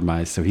autoimmune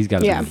compromised. So he's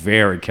got to be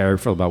very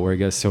careful about where he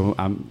goes. So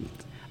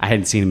I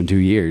hadn't seen him in 2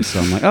 years.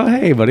 So I'm like, oh,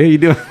 hey, buddy, how you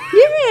doing?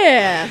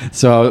 Yeah.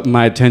 So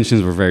my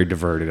attentions were very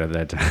diverted at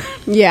that time.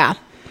 Yeah.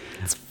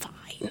 It's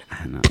fine.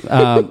 I know.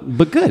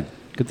 But good.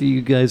 Good that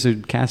you guys are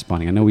cast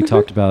bonding. I know we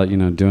talked about,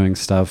 doing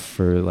stuff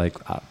for like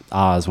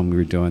Oz when we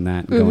were doing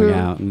that and going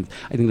out. And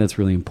I think that's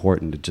really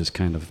important to just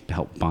kind of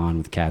help bond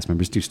with cast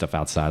members, do stuff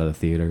outside of the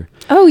theater.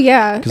 Oh,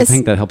 yeah. Because I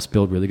think that helps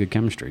build really good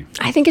chemistry.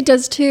 I think it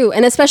does too.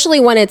 And especially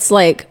when it's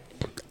like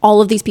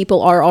all of these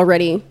people are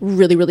already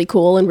really, really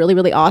cool and really,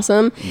 really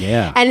awesome.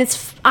 Yeah. And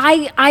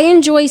I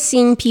enjoy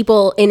seeing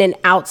people in an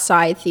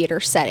outside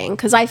theater setting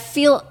because I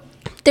feel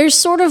there's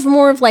sort of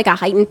more of like a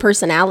heightened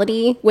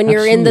personality when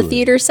you're in the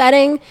theater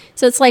setting.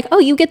 So it's like, oh,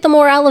 you get the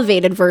more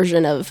elevated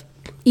version of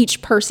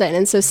each person.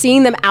 And so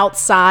seeing them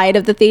outside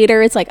of the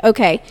theater, it's like,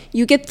 okay,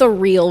 you get the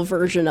real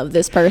version of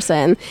this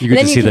person. You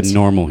get to see the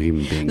normal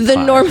human being. The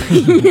normal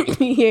human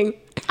being.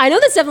 I know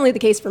that's definitely the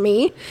case for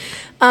me.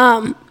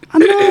 I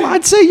know,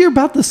 I'd say you're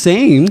about the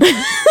same,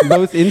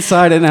 both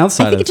inside and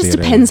outside of the theater. I think it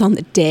just depends on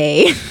the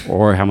day.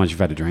 Or how much you've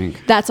had to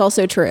drink. That's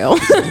also true.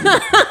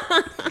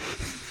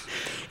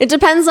 It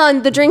depends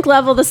on the drink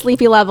level, the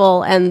sleepy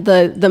level, and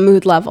the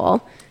mood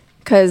level.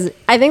 Because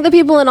I think the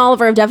people in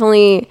Oliver have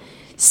definitely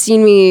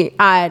seen me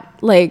at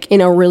like in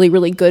a really,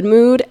 really good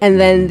mood. And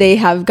then they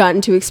have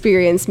gotten to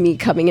experience me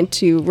coming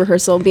into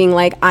rehearsal being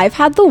like, I've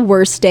had the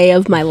worst day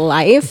of my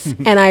life.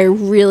 And I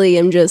really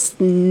am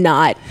just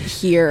not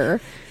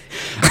here.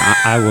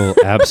 I will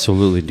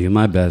absolutely do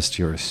my best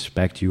to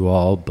respect you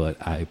all, but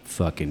I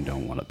fucking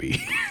don't want to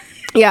be.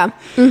 Yeah.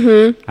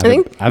 Mm-hmm.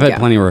 I've had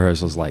plenty of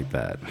rehearsals like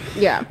that.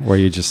 Yeah. Where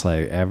you're just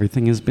like,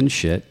 everything has been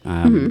shit.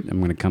 I'm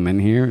going to come in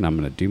here and I'm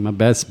going to do my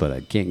best, but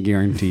I can't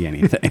guarantee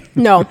anything.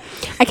 No,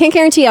 I can't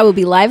guarantee I will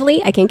be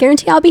lively. I can't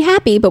guarantee I'll be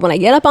happy. But when I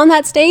get up on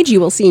that stage, you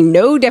will see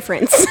no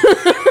difference.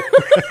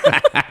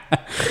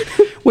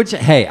 Which,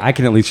 hey, I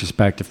can at least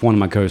respect if one of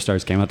my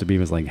co-stars came up to me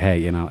and was like,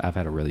 hey, I've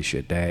had a really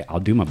shit day. I'll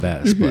do my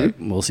best, but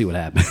we'll see what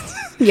happens.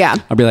 Yeah.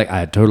 I'll be like,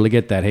 I totally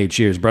get that. Hey,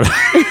 cheers, brother.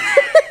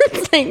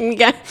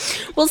 Yeah.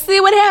 We'll see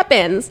what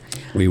happens.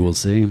 We will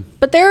see.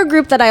 But they're a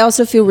group that I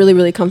also feel really,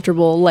 really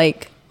comfortable,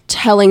 like,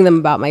 telling them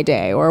about my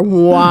day or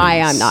why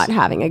I'm not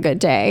having a good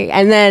day.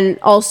 And then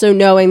also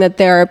knowing that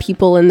there are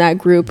people in that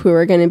group who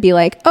are going to be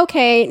like,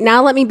 okay,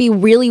 now let me be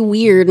really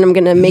weird and I'm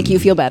going to make you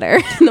feel better.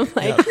 And I'm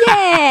like,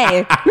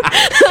 yay.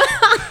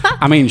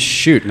 I mean,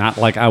 shoot, not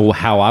like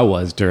how I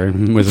was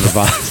during Wizard of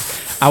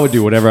Oz. I would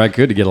do whatever I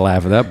could to get a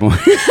laugh at that point.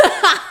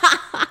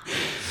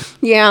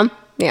 Yeah.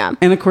 Yeah.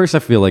 And of course, I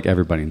feel like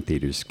everybody in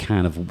theater is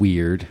kind of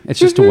weird. It's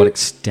just to what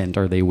extent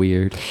are they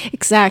weird?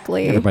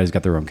 Exactly. Everybody's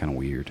got their own kind of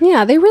weird.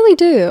 Yeah, they really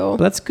do.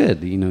 But that's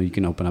good. You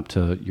can open up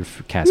to your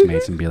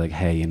castmates and be like,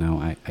 hey,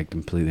 I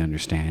completely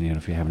understand.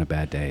 If you're having a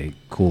bad day,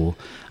 cool.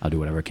 I'll do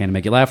whatever I can to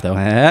make you laugh, though.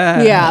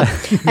 Yeah.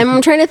 And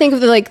I'm trying to think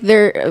of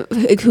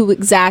who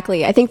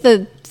exactly. I think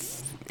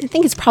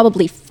it's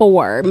probably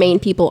 4 main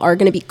people are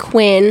going to be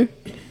Quinn.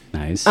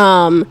 Nice.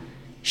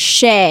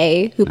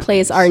 Shay, who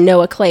plays our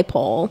Noah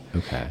Claypole.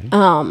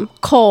 Okay.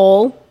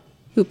 Cole,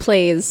 who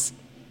plays,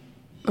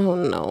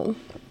 Mr.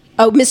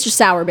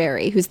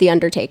 Sourberry, who's the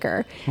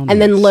Undertaker.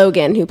 And then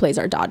Logan, who plays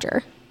our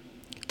Dodger.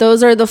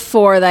 Those are the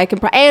 4 that I can,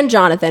 and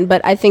Jonathan,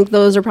 but I think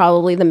those are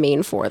probably the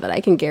main 4 that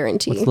I can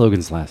guarantee. What's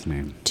Logan's last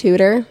name?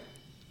 Tudor.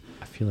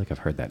 I feel like I've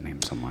heard that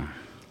name somewhere.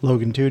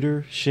 Logan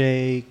Tudor,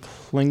 Shay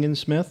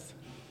Klingensmith.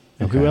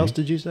 And who else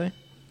did you say?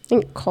 I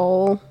think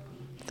Cole.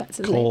 That's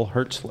his Cole name.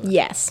 Hertzler.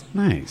 Yes.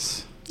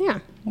 Nice. Yeah.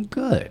 Well,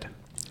 good.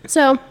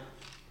 So,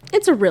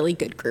 it's a really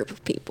good group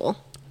of people.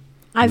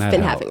 I've That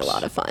been having a helps.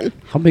 lot of fun.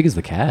 How big is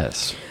the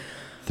cast?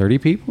 30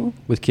 people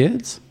with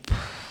kids?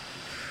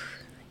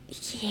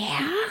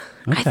 Yeah.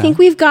 Okay. I think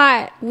we've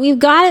got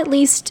at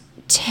least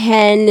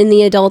 10 in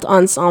the adult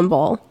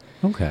ensemble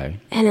Okay.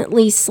 and at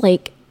least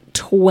like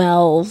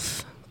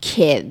 12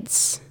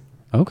 kids.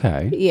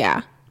 Okay.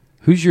 Yeah.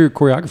 Who's your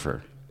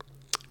choreographer?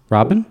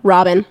 Robin?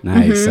 Robin.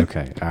 Nice.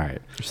 Okay. All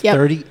right. There's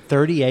Yep.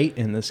 38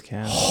 in this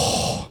cast.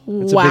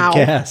 It's Wow. a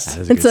big cast.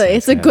 That is a good It's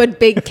a size good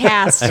big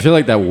cast. I feel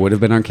like that would have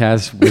been our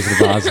cast,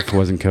 Wizard of Oz, if it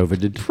wasn't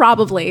COVID.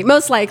 Probably.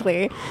 Most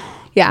likely.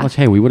 Yeah. Well,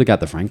 hey, we would have got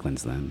the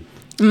Franklins then.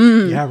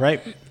 Yeah,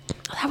 right.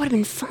 That would have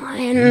been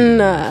fun.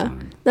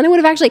 Then I would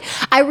have actually.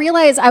 I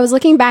realized I was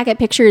looking back at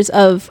pictures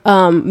of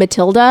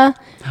Matilda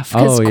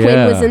because Oh, Quinn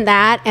yeah. was in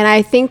that, and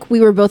I think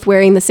we were both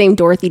wearing the same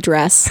Dorothy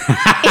dress.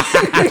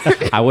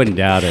 I wouldn't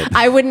doubt it.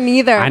 I wouldn't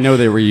either. I know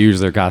they reuse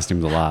their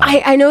costumes a lot.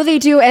 I know they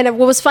do. And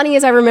what was funny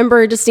is I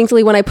remember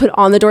distinctly when I put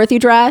on the Dorothy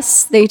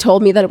dress, they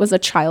told me that it was a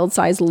child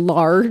size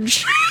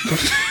large.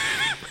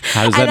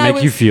 How does that and I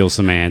make you was- feel,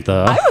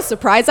 Samantha? I was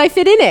surprised I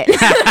fit in it.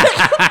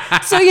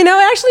 So, it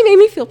actually made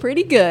me feel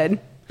pretty good.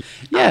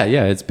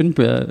 yeah, it's been...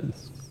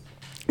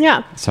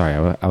 Yeah.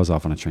 sorry, I was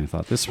off on a train of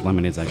thought. This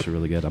lemonade's actually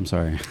really good. I'm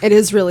sorry. It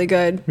is really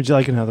good. Would you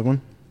like another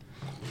one?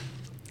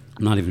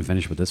 I'm not even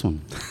finished with this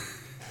one.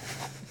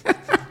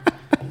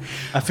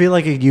 I feel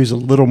like I could use a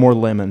little more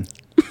lemon.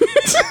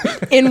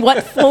 In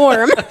what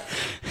form?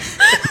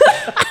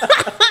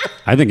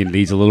 I think it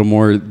needs a little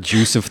more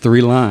juice of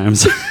 3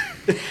 limes.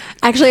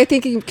 Actually, I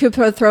think you could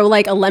throw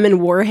like a lemon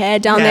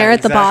warhead down Yeah, there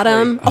at the exactly.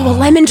 bottom. Oh, a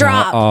lemon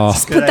drop. Oh.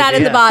 Just put that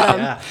in the idea. bottom.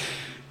 Yeah.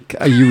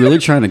 Are you really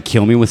trying to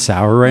kill me with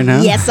sour right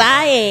now? Yes,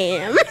 I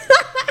am.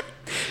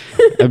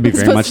 That'd be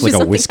very supposed much to like do a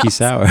something whiskey else.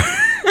 sour.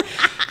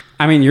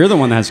 I mean, you're the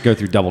one that has to go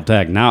through double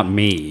tag, not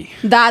me.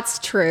 That's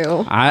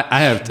true. I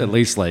have at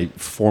least like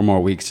 4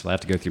 more weeks till I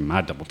have to go through my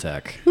double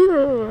tag.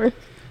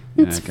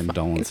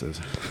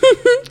 Condolences.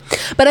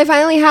 But I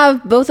finally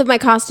have both of my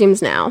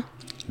costumes now.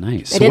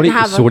 Nice. I So what, didn't are you,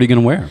 have so what are you going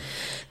to wear?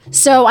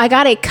 So I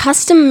got a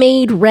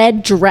custom-made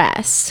red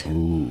dress.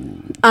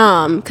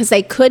 Because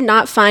they could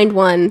not find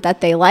one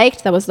that they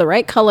liked that was the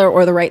right color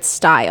or the right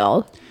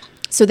style.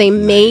 So they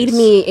made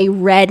me a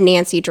red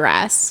Nancy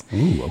dress.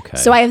 Ooh, okay.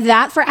 So I have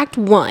that for Act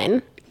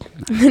 1.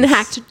 And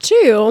Act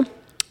 2,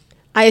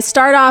 I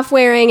start off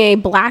wearing a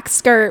black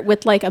skirt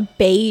with like a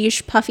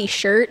beige puffy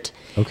shirt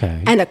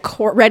Okay. and a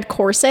red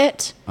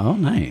corset. Oh,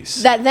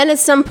 nice. That then at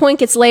some point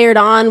gets layered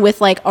on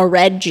with like a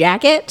red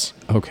jacket.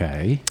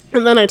 Okay.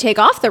 And then I take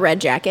off the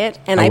red jacket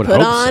and I I would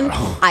put hope on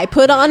so. I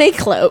put on a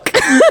cloak.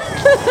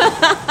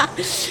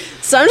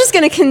 So I'm just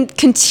going to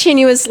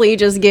continuously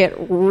just get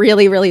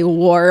really, really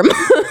warm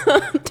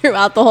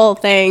throughout the whole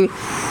thing.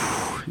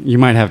 You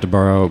might have to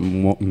borrow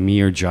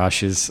me or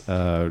Josh's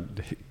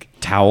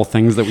towel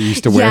things that we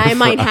used to wear. Yeah, I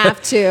might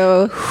have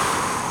to.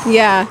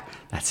 Yeah.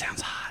 That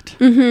sounds hot.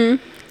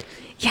 Mm-hmm.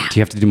 Yeah. Do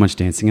you have to do much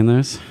dancing in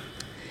those?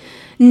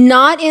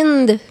 Not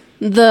in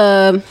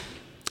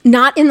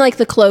like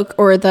the cloak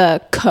or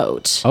the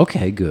coat.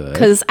 Okay, good.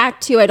 Because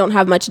Act 2, I don't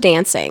have much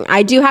dancing.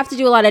 I do have to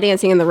do a lot of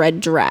dancing in the red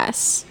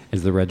dress.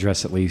 Is the red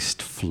dress at least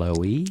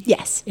flowy?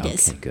 Yes, it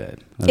is. Okay,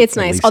 good. It's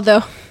At nice, least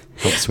although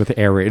helps with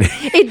air rating.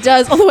 it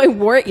does. Although I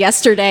wore it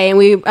yesterday, and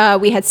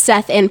we had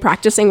Seth in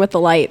practicing with the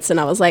lights, and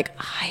I was like,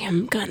 I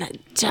am gonna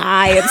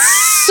die.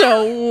 It's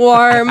so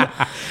warm.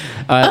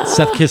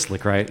 Seth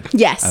Kislick, right?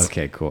 Yes.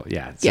 Okay, cool.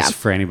 Yeah. It's Yeah. Just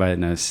for anybody that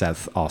knows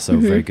Seth, also a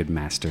very good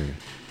master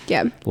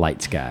Yeah.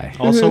 lights guy.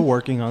 Also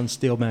working on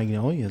Steel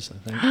Magnolias, I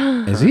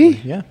think. Is he?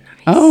 Yeah.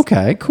 Oh,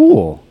 okay,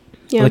 cool.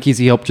 Yeah. Like, is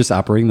he help just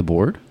operating the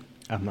board?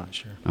 I'm not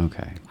sure.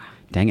 Okay.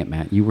 Dang it,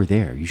 Matt. You were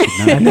there. You should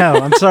know. No,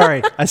 I'm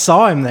sorry. I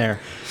saw him there.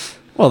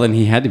 Well, then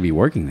he had to be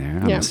working there,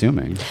 I'm Yeah.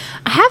 assuming.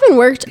 I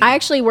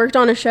actually worked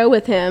on a show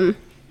with him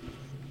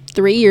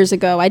 3 years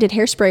ago. I did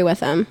Hairspray with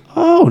him.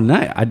 Oh,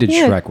 nice. I did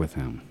Yeah. Shrek with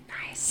him.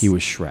 Nice. He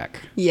was Shrek.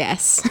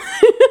 Yes.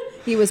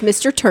 He was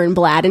Mr.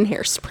 Turnblad in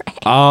Hairspray.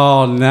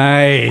 Oh,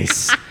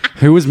 nice.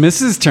 Who was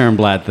Mrs.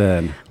 Turnblatt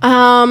then?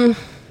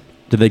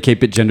 Did they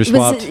keep it gender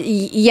swapped?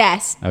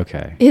 Yes.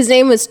 Okay. His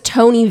name was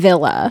Tony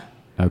Villa.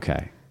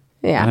 Okay.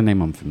 Yeah. Not a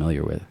name I'm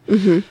familiar with.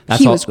 Mm-hmm.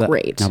 He was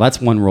great. Now, that's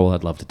one role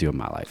I'd love to do in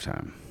my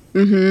lifetime.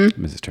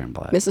 Mm-hmm. Mrs.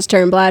 Turnblatt. Mrs.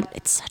 Turnblad.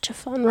 It's such a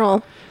fun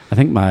role. I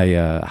think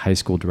my high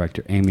school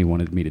director, Amy,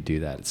 wanted me to do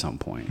that at some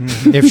point.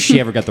 If she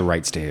ever got the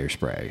rights to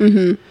Hairspray.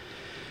 Mm-hmm.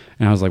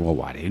 And I was like, well,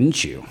 why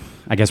didn't you?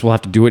 I guess we'll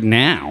have to do it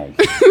now.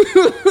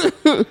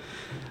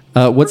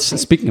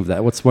 Speaking of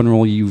that, what's one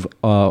role you've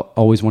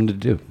always wanted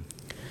to do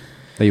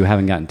that you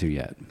haven't gotten to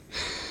yet?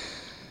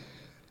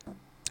 I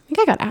think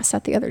I got asked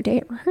that the other day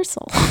at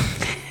rehearsal.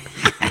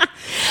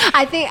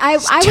 I think I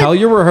Tell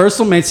your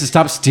rehearsal mates to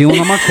stop stealing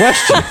all my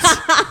questions.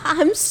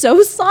 I'm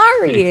so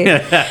sorry.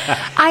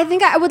 I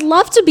think I would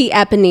love to be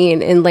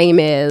Eponine in Les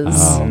Mis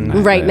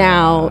right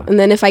now. And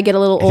then if I get a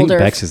little I think older,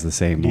 Bex is the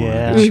same one.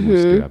 Yeah. I think she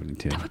wants to do happening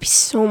too. it would be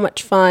so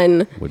much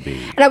fun. Would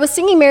be. And I was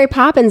singing Mary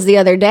Poppins the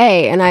other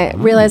day, and I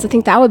realized I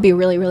think that would be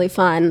really, really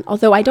fun.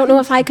 Although I don't know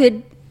if I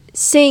could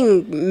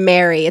sing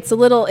Mary. It's a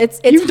little, it's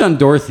You've done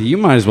Dorothy. You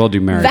might as well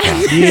do Mary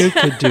Poppins. You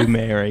could do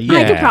Mary.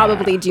 I could Yeah.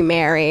 probably do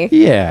Mary.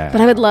 Yeah.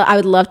 But I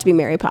would love to be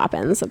Mary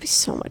Poppins. That'd be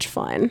so much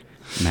fun.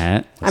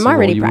 Matt, what's I'm the role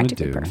already you wanna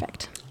practically do?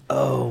 perfect.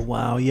 Oh,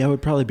 wow. Yeah, it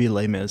would probably be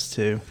Les Mis,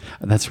 too.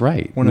 That's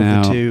right. One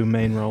Now, of the two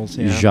main roles.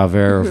 Yeah.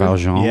 Javert or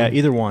Valjean. Yeah,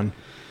 either one.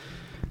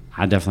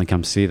 I'd definitely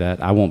come see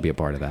that. I won't be a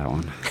part of that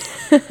one.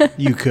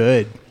 You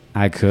could.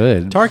 I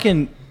could.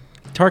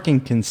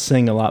 Tarkin can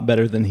sing a lot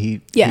better than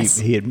he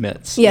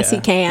admits. Yes, he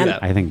can. Yeah.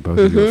 I think both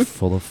of you are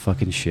full of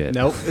fucking shit.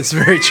 Nope, it's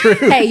very true.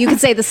 Hey, you can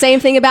say the same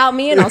thing about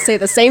me, and I'll say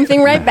the same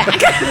thing right back.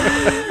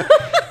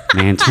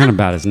 Man,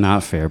 turnabout is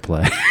not fair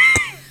play.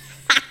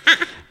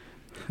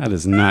 That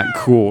is not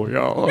cool,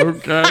 y'all.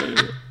 Okay.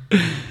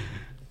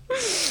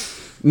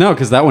 No,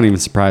 because that wouldn't even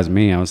surprise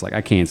me. I was like,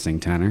 I can't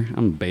sing tenor.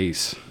 I'm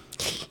bass.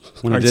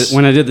 When I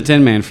did the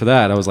Tin Man for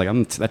that, I was like,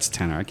 that's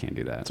tenor. I can't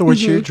do that. So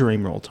what's your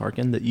dream role,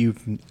 Tarkin, that you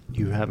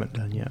haven't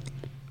done yet?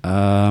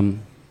 I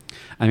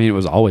mean, it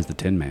was always the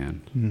Tin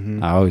Man.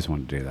 I always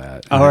wanted to do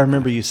that. Oh, I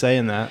remember you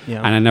saying that. Yeah.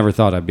 And I never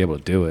thought I'd be able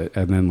to do it.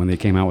 And then when they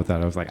came out with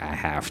that, I was like, I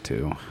have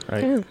to.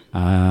 Right.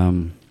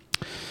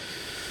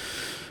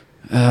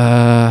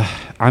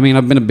 I mean,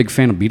 I've been a big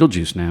fan of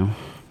Beetlejuice now.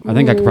 I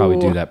think I could probably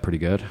do that pretty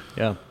good.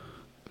 Yeah.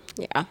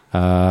 Yeah.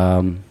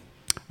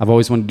 I've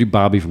always wanted to do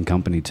Bobby from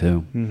Company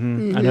too. I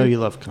know you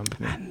love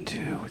Company. I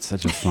do. It's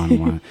such a fun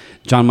one.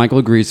 John Michael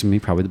agrees with me.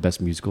 Probably the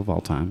best musical of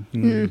all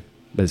time.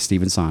 But it's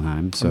Stephen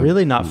Sondheim. So I'm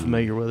really not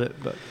familiar with it,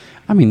 but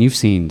I mean, you've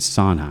seen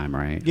Sondheim,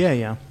 right?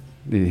 yeah.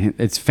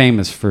 It's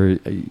famous for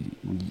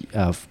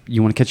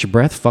you want to catch your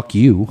breath? Fuck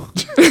you.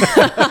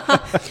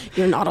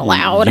 You're not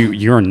allowed.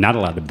 You're not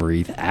allowed to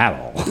breathe at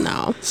all.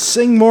 No.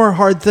 Sing more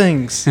hard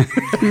things.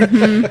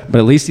 But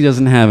at least he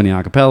doesn't have any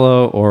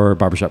acapella or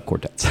barbershop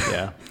quartets.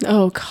 Yeah.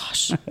 Oh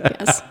gosh.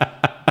 Yes.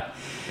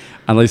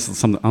 At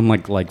least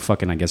unlike like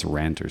fucking I guess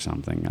Rent or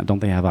something. Don't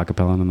they have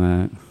acapella in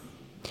that?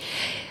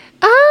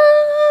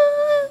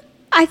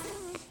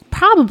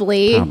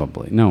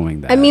 Probably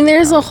knowing that. I mean,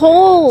 there's a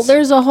whole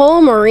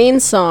Marine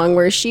song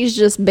where she's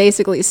just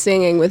basically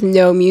singing with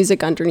no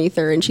music underneath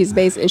her, and she's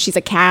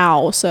a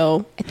cow.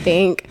 So I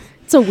think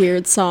it's a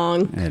weird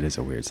song. It is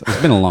a weird song.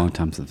 It's been a long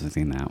time since I've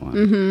seen that one.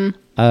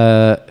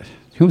 Mm-hmm.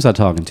 Who was I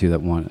talking to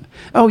that wanted?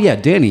 Oh yeah,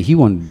 Danny. He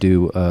wanted to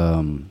do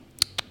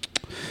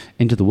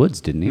Into the Woods,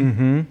 didn't he?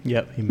 Mm-hmm.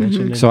 Yep, he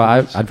mentioned it. So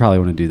I'd probably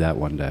want to do that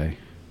one day.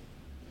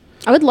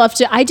 I would love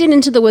to. I did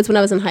Into the Woods when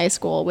I was in high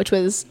school, which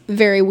was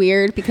very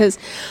weird because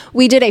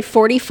we did a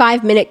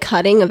 45-minute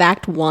cutting of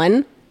Act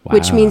 1,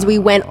 which means we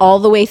went all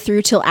the way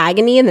through till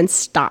Agony and then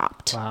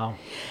stopped. Wow.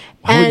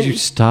 Why would you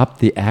stop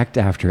the act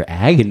after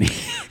Agony?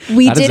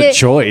 We that did is a it.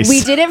 choice.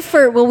 We did it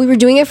we were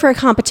doing it for a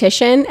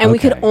competition, and we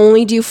could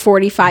only do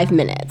 45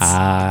 minutes.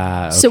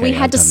 Okay, so we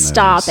had to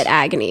stop at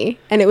Agony,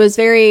 and it was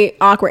very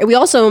awkward. We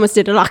also almost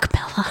did it a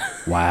cappella.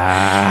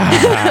 Wow.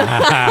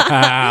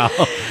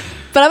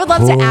 But I would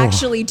love to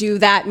actually do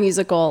that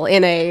musical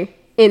in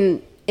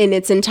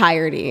its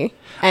entirety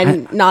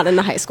and not in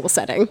a high school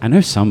setting. I know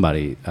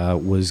somebody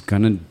was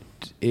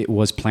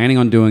planning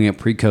on doing it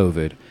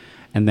pre-COVID,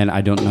 and then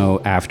I don't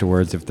know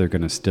afterwards if they're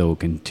going to still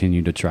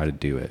continue to try to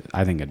do it.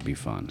 I think it'd be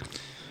fun.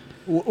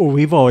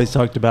 We've always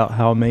talked about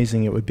how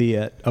amazing it would be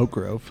at Oak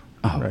Grove.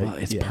 Oh, right? well,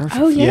 it's perfect.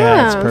 Oh, yeah.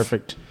 Yeah, it's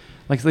perfect.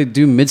 Like they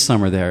do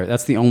Midsummer there.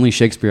 That's the only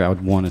Shakespeare I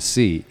would want to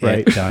see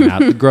Right. done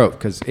out the Grove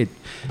because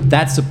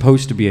that's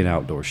supposed to be an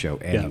outdoor show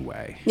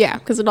anyway. Yeah,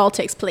 because it all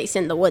takes place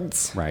in the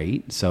woods.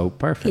 Right? So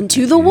perfect.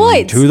 Into the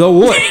woods. Into the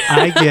woods.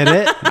 I get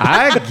it.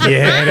 I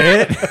get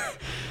it.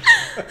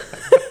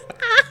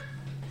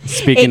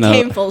 Speaking It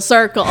came full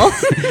circle.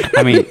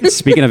 I mean,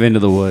 speaking of Into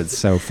the Woods,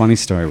 so funny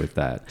story with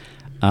that.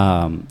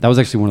 That was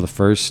actually one of the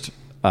first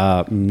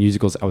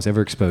musicals I was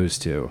ever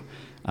exposed to.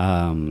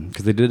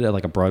 Because they did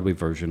like a Broadway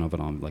version of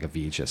it on like a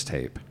VHS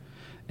tape,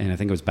 and I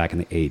think it was back in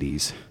the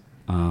 80s.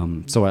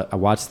 So I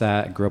watched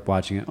that, I grew up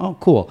watching it. Oh,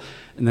 cool.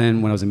 And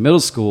then when I was in middle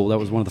school, that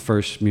was one of the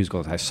first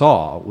musicals I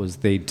saw was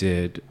they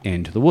did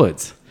Into the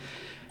Woods,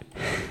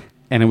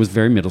 and it was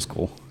very middle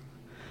school.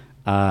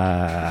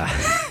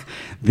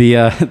 They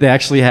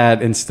actually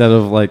had, instead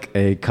of like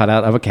a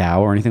cutout of a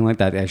cow or anything like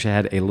that, they actually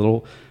had a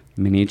little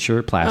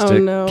miniature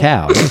plastic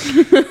cow.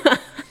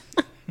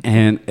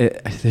 And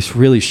this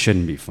really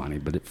shouldn't be funny,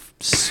 but it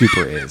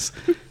super is.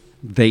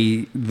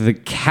 The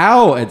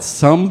cow at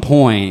some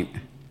point,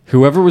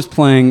 whoever was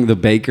playing the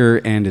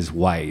baker and his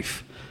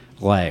wife,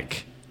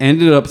 like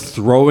ended up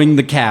throwing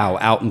the cow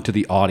out into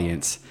the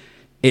audience.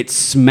 It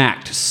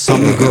smacked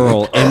some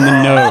girl in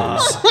the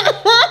nose,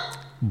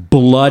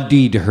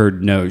 bloodied her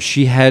nose.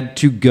 She had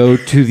to go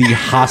to the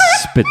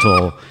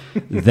hospital.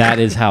 That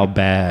is how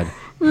bad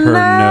her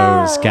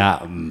nose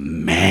got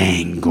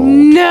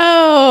mangled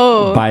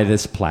by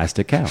this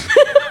plastic cow.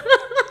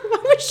 Why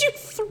would you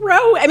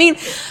throw? I mean,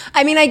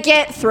 I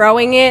get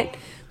throwing it,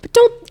 but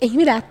don't aim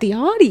it at the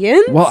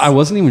audience. Well, I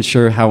wasn't even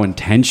sure how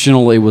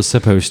intentional it was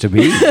supposed to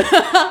be.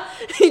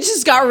 He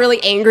just got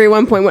really angry at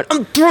one point. Went,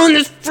 I'm throwing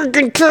this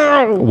freaking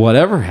cow.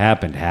 Whatever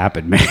happened,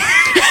 man.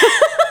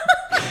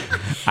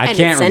 I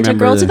can't remember. Sent a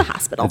girl to the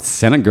hospital. It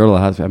sent a girl to the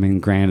hospital. I mean,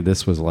 granted,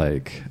 this was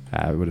like,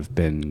 I would have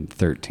been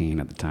 13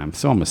 at the time.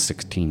 So almost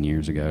 16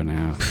 years ago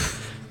now.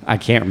 I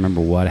can't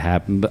remember what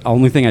happened. But the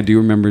only thing I do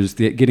remember is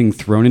getting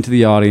thrown into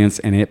the audience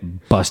and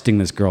it busting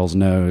this girl's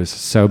nose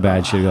so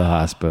bad she had to go to the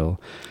hospital.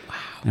 Wow.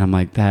 And I'm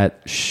like,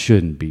 that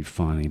shouldn't be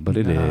funny, but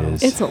it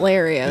is. It's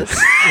hilarious.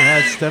 Yeah,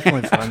 it's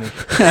definitely funny.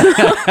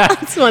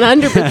 It's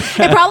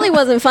 100%. It probably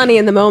wasn't funny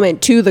in the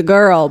moment to the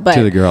girl, but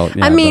to the girl.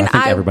 Yeah, I mean, I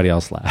think everybody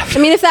else laughed. I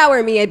mean, if that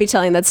were me, I'd be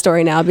telling that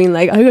story now, being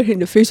like, I got hit in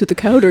the face with the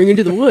cow during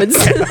Into the Woods.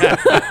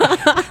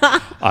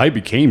 I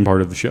became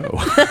part of the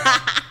show.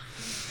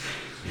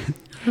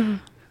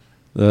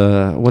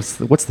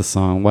 What's the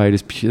song? White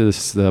is pure,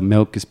 the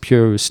milk is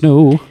pure as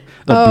snow.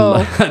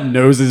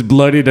 Nose is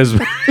bloodied as.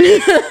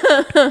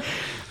 I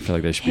feel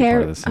like they should be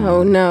part of this song.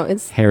 Oh no,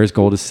 it's hair is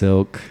gold as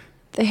silk.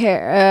 The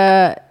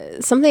hair,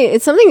 something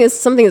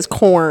is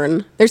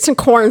corn. There's some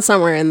corn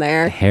somewhere in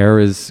there. Hair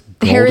is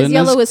hair is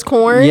yellow as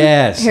corn.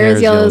 Yes, hair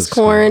is yellow as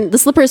corn. The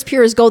slipper is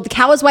pure as gold. The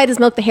cow is white as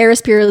milk. The hair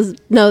is pure as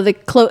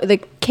the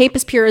cape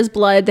is pure as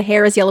blood. The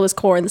hair is yellow as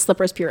corn. The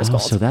slipper is pure as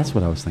gold. So that's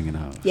what I was thinking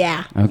of.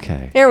 Yeah.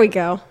 Okay. There we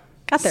go.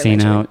 Got there. See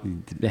now,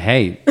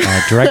 hey,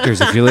 directors,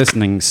 if you're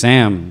listening,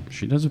 Sam,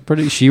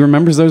 she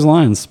remembers those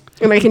lines.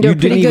 And I can do a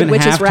pretty good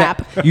witches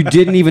rap. You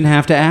didn't even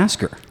have to ask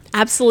her.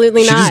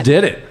 Absolutely not. She just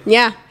did it.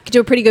 Yeah, I can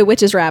do a pretty good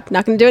witches rap.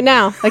 Not going to do it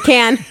now. I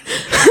can.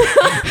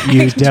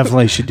 You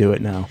definitely should do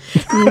it now.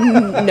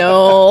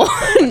 No.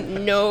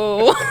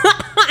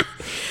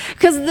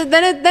 Because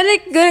then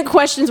it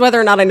questions whether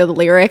or not I know the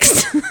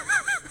lyrics.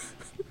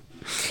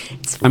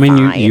 I mean,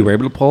 you fine. were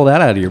able to pull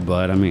that out of your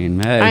butt. I mean,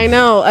 hey. I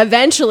know.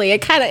 Eventually,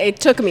 it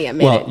took me a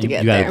minute Well, to you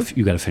get there.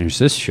 got to finish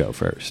this show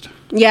first.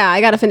 Yeah,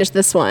 I got to finish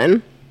this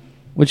one.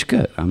 Which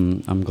good.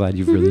 I'm glad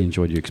you've really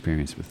enjoyed your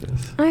experience with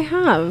this. I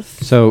have.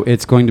 So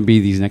it's going to be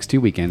these next 2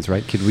 weekends,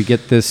 right? Could we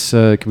get this?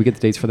 Could we get the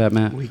dates for that,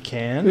 Matt? We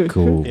can.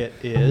 Cool. It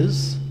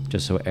is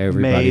Just so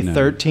everybody May knows.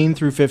 13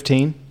 through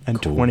 15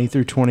 and Cool. 20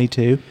 through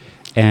 22,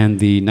 And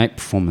the night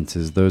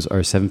performances, those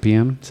are 7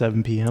 p.m.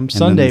 7 p.m. then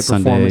Sunday the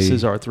Sunday-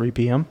 performances are 3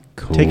 p.m.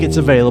 Cool. Tickets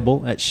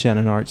available at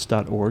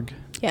shenanarts.org.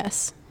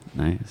 Yes.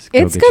 Nice. Go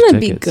It's get your going to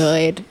be tickets.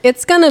 good.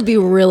 It's going to be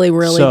really,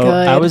 really So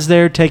good. I was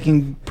there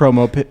taking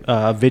promo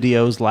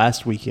videos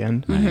last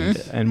weekend,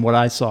 Nice. and what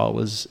I saw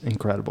was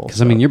incredible.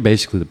 Because, I mean, you're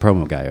basically the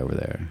promo guy over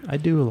there. I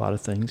do a lot of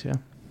things, yeah.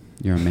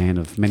 You're a man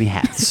of many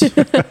hats.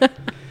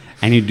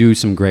 And you do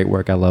some great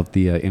work. I love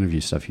the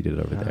interview stuff you did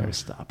over there. Oh,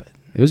 stop it.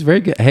 It was very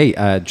good. Hey,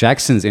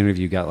 Jackson's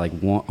interview got like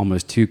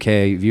almost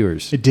 2K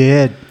viewers. It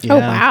did. Yeah. Oh,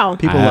 wow.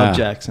 People Ah. love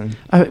Jackson.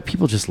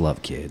 People just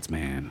love kids,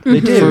 man. They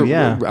do, For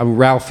yeah.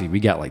 Ralphie,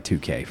 we got like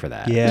 2K for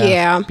that. Yeah.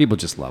 Yeah. People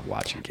just love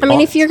watching kids. I mean,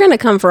 if you're going to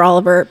come for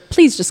Oliver,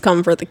 please just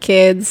come for the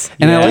kids.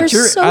 and Yeah. I liked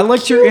They're so I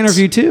liked your cute.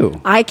 interview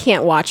too. I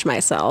can't watch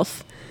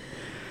myself.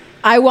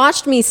 I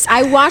watched me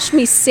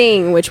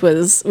sing, which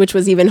was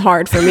even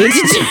hard for me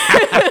to do.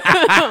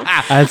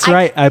 That's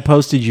right. I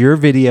posted your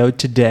video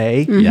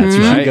today. That's You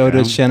should right. go to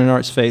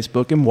Shenanarts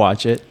Facebook and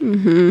watch it.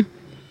 Mm-hmm.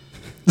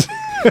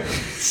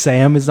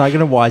 Sam is not going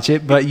to watch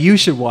it, but you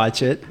should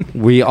watch it.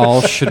 We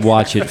all should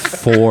watch it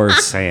for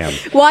Sam.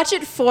 Watch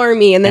it for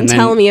me and then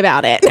tell me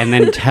about it. And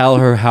then tell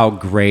her how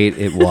great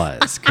it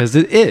was. Because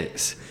it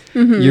is.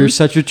 You're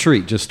such a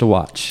treat just to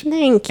watch.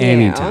 Thank you.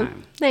 Anytime.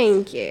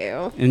 Thank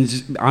you. And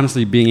just,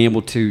 honestly, being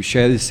able to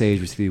share the stage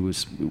with you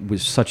was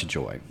such a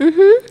joy.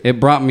 Mm-hmm. It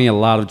brought me a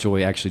lot of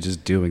joy actually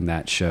just doing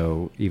that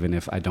show, even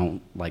if I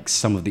don't like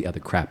some of the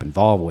other crap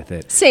involved with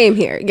it. Same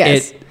here.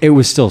 Yes. It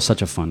was still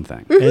such a fun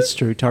thing It's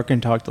true.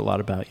 Tarkin talked a lot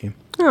about you.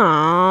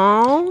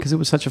 Aww. because it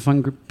was such a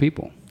fun group of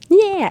people.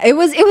 Yeah, it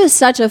was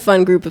such a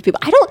fun group of people.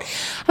 I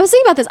was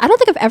thinking about this. I don't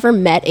think I've ever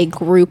met a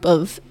group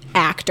of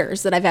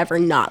actors that I've ever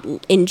not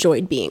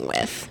enjoyed being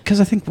with.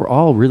 Because I think we're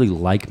all really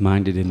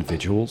like-minded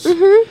individuals.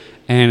 Mm-hmm.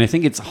 And I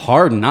think it's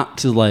hard not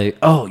to like,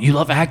 oh, you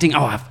love acting?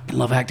 Oh, I fucking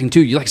love acting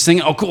too. You like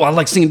singing? Oh, cool. I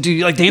like singing too.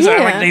 You like dancing? I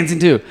like Yeah. dancing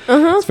too.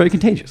 It's very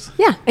contagious.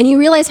 Yeah, and you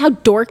realize how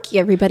dorky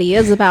everybody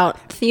is about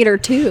theater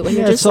too, and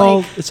Yeah, you're just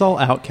it's all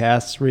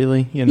outcasts,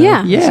 really. You know,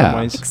 Yeah. in Yeah.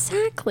 some ways.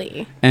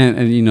 exactly.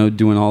 And you know,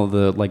 doing all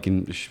the, like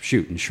in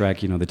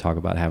Shrek, you know, they talk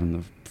about having the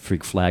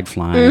freak flag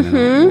flying. And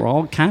we're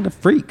all kind of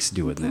freaks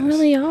doing this. They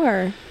really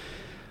are.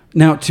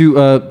 Now,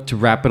 to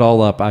wrap it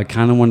all up, I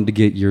kind of wanted to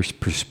get your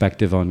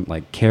perspective on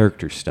like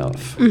character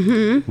stuff.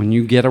 Mm-hmm. When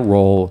you get a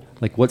role,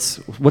 like what's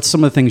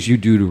some of the things you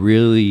do to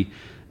really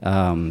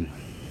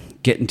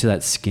get into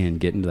that skin,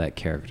 get into that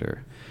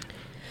character?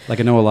 Like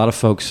I know a lot of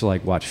folks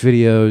like watch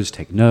videos,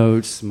 take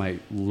notes,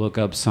 might look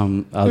up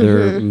some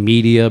other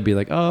media, be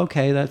like, oh,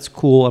 okay, that's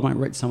cool. I might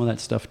write some of that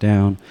stuff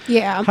down.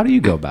 Yeah. How do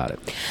you go about it?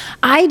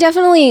 I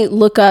definitely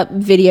look up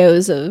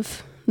videos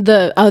of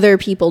the other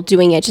people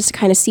doing it just to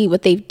kind of see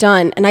what they've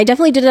done. And I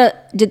definitely did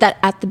that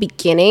at the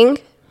beginning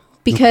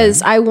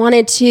because I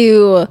really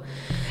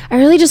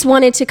just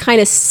wanted to kind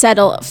of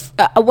settle.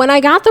 When I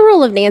got the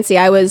role of Nancy,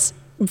 I was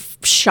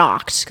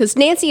shocked because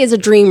Nancy is a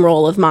dream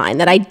role of mine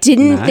that I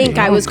didn't think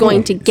I was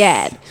going to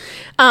get.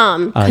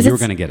 You were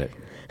going to get it.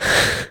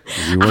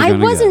 I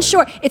wasn't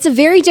sure. It's a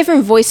very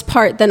different voice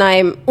part than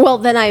I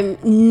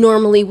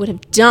normally would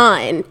have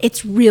done.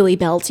 It's really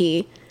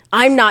belty.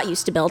 I'm not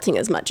used to belting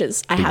as much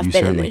as I have you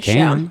been in certainly this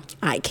can. show.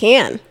 I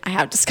can. I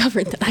have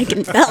discovered that I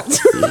can belt.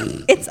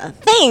 It's a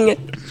thing.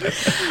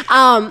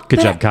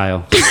 Good job,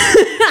 Kyle.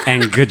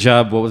 And good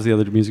job, what was the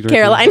other music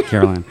director?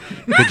 Caroline.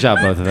 Good job,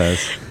 both of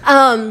those.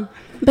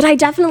 But I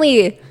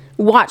definitely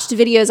watched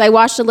videos. I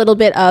watched a little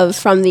bit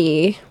from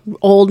the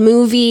old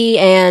movie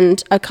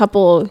and a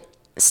couple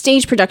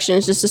stage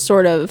productions just to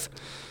sort of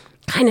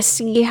kind of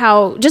see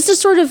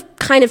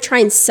kind of try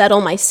and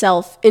settle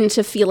myself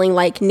into feeling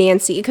like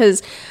Nancy,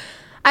 because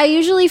I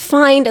usually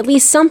find at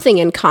least something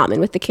in common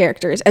with the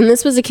characters. And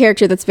this was a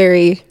character that's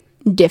very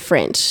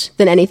different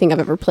than anything I've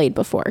ever played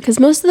before. Because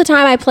most of the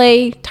time I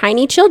play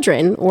tiny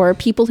children or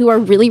people who are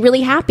really,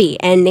 really happy.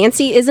 And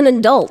Nancy is an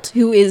adult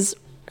who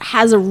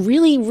has a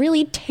really,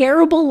 really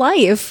terrible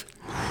life.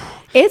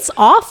 It's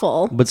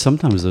awful. But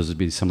sometimes those would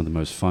be some of the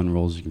most fun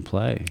roles you can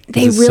play.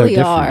 They really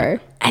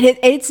are. And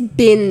it's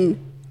been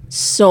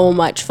so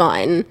much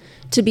fun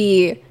to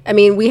be. I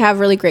mean, we have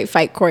really great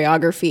fight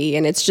choreography,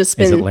 and it's just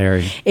been. Is it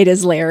Larry? It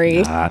is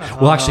Larry.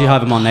 We'll actually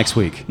have him on next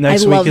week.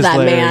 Next I week love is that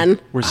Larry.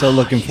 man. We're so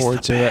looking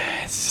forward to it.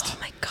 Oh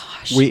my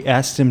gosh. We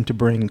asked him to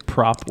bring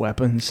prop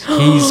weapons.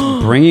 He's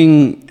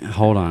bringing.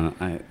 Hold on.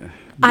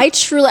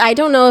 I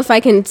don't know if I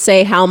can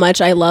say how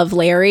much I love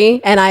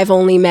Larry, and I've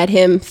only met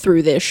him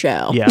through this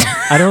show. Yeah,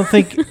 I don't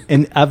think,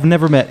 and I've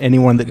never met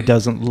anyone that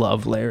doesn't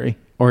love Larry.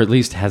 or at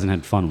least hasn't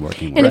had fun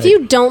working with. And if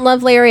you don't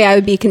love Larry, I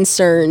would be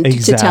concerned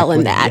to tell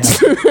him that.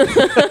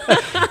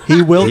 Yeah.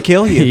 He will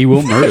kill you. He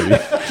will murder you.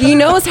 He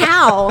knows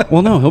how.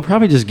 Well, no, he'll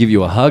probably just give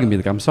you a hug and be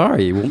like, I'm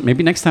sorry. Well,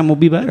 maybe next time we'll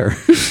be better.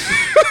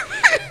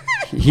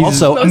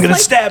 Also, I'm going to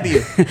stab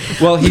you.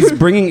 Well, he's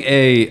bringing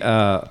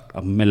a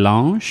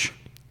melange.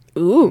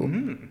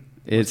 Ooh.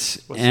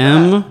 It's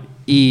Melange.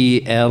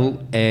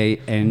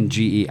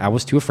 I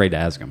was too afraid to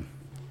ask him.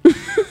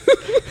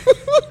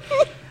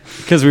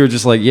 Because we were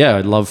just like, yeah,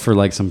 I'd love for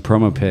like some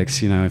promo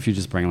pics, if you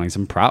just bring like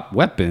some prop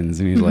weapons.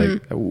 And he's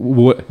like,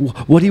 what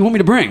do you want me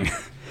to bring?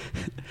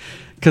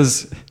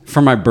 Because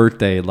for my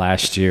birthday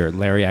last year,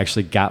 Larry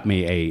actually got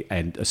me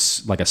a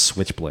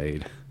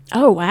switchblade.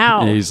 Oh,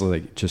 wow. And he's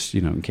like, just,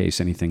 in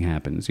case anything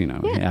happens,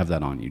 have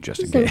that on you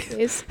just in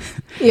case.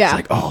 Yeah. It's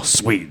like, oh,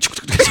 sweet.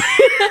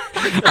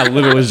 I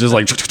literally was just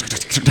like,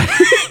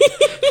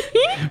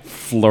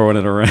 throwing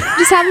it around.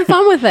 Just having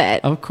fun with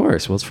it. Of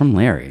course. Well, it's from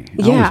Larry.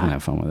 I always want to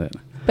have fun with it.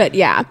 But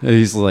yeah. And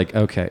he's like,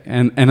 okay.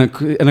 And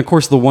of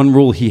course, the one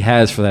rule he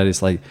has for that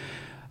is like,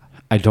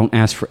 I don't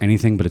ask for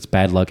anything, but it's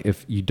bad luck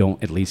if you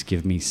don't at least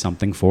give me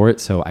something for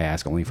it. So I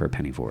ask only for a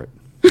penny for it.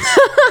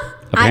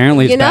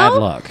 Apparently, it's bad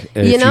luck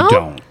if you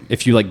don't.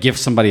 If you like give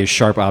somebody a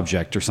sharp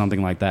object or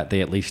something like that,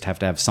 they at least have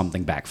to have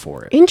something back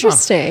for it.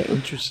 Interesting.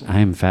 Interesting. I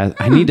am fast.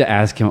 I need to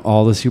ask him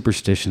all the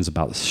superstitions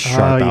about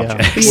sharp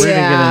objects. We're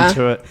gonna get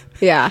into it.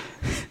 Yeah.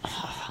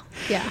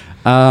 Yeah.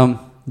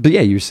 But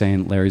yeah, you were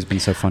saying Larry's been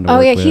so fun to work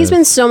with. Oh yeah, he's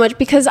been so much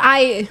because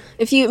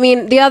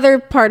the other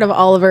part of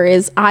Oliver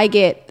is I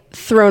get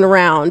thrown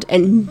around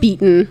and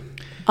beaten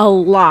a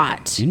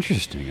lot.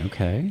 Interesting.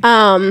 Okay.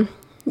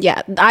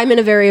 Yeah, I'm in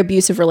a very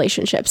abusive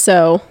relationship,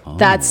 so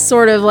that's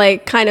sort of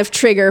like kind of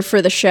trigger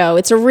for the show.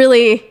 It's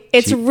really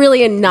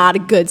a not a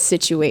good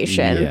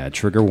situation. Yeah,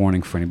 trigger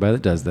warning for anybody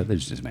that does that.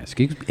 There's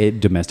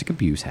domestic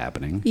abuse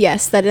happening.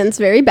 Yes, that ends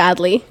very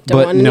badly.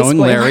 But knowing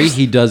Larry,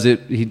 he does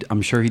it.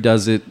 I'm sure he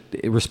does it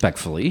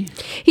respectfully.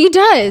 He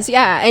does,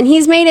 yeah, and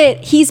he's made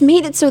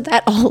it so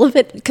that all of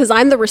it, because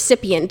I'm the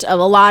recipient of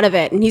a lot of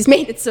it, and he's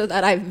made it so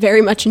that I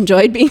very much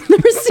enjoyed being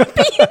the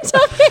recipient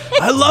of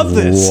it. I love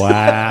this.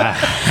 Wow.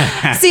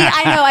 See,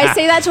 I know I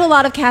say that to a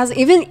lot of cast,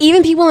 even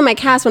people in my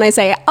cast when I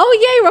say,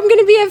 "Oh yay, we're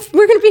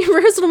gonna be at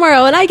rehearsal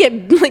tomorrow," and I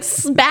get like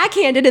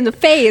backhanded in the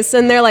face,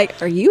 and they're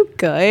like, "Are you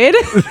good?"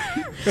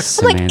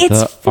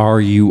 Samantha,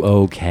 are you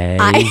okay?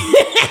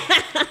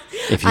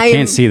 If you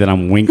can't see that,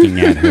 I'm winking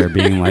at her,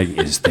 being like,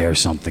 "Is there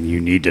something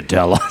you need to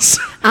tell us?"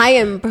 I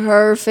am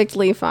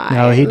perfectly fine.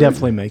 No, he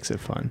definitely makes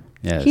it fun.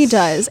 Yes. He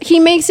does. He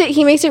makes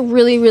it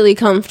really, really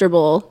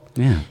comfortable.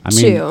 Yeah, I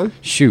mean,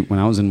 shoot, when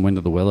I was in Wind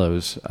of the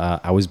Willows,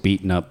 I was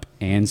beating up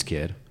Anne's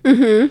kid.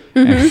 And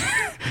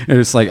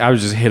it's like I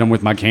was just hit him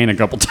with my cane a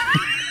couple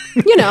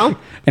times.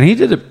 And he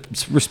did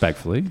it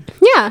respectfully.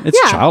 Yeah, it's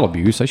child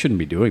abuse. I shouldn't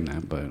be doing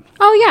that, but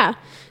yeah.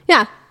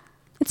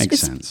 Makes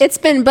sense. That's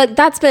been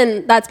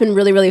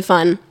really, really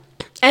fun,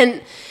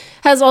 and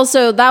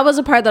that was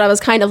a part that I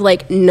was kind of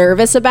like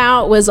nervous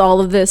about, was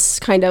all of this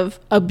kind of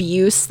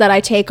abuse that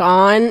I take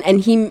on. And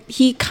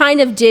he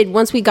kind of did,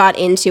 once we got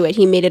into it,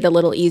 he made it a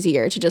little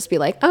easier to just be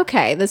like,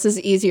 okay, this is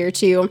easier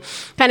to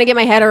kind of get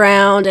my head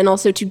around and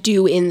also to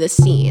do in the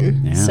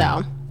scene. Yeah.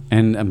 So.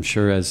 And I'm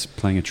sure as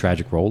playing a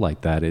tragic role like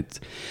that,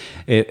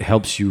 it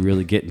helps you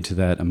really get into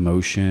that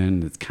emotion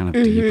that's kind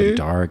of deep and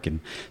dark,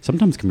 and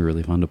sometimes can be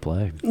really fun to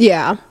play.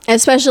 Yeah,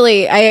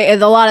 especially a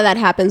lot of that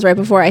happens right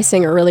before I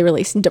sing a really,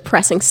 really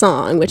depressing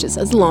song, which is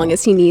As Long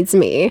As He Needs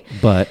Me.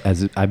 But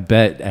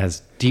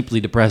as deeply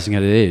depressing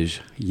as it is,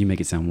 you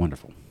make it sound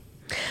wonderful.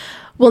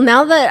 Well,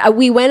 now that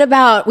we went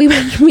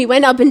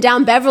up and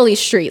down Beverly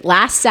Street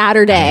last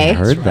Saturday. I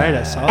heard that. Right,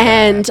 I saw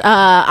and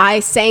I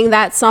sang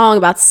that song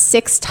about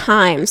 6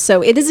 times,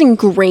 so it is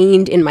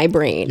ingrained in my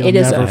brain. You'll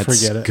never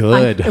forget it.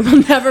 Good. I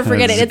will never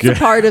forget it. It's a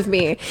part of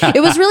me.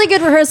 It was really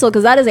good rehearsal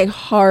because that is a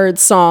hard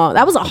song.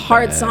 That was a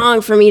hard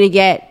song for me to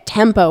get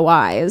tempo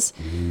wise.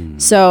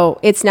 So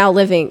it's now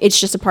living. It's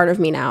just a part of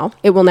me now.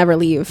 It will never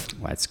leave.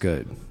 Well, that's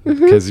good.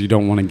 Because you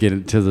don't want to get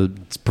into the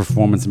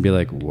performance and be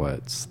like,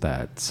 what's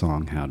that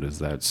song? How does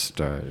that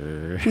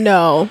start?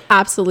 No,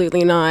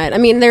 absolutely not. I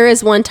mean, there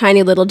is one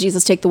tiny little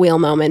Jesus take the wheel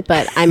moment,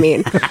 but I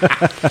mean.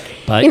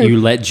 But you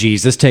let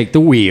Jesus take the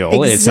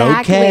wheel. Exactly. It's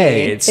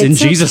okay. It's in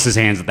Jesus'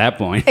 hands at that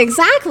point.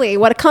 Exactly.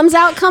 What comes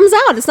out, comes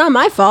out. It's not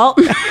my fault.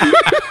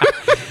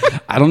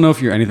 I don't know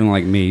if you're anything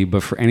like me,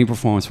 but for any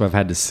performance where I've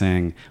had to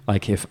sing,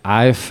 like if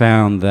I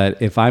found that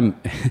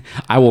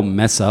I will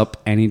mess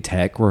up any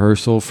tech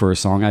rehearsal for a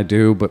song I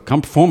do, but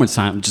come performance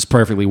time, it just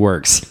perfectly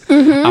works.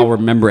 I'll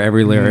remember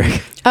every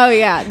lyric. Oh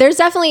yeah, there's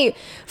definitely,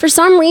 for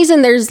some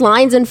reason, there's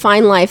lines in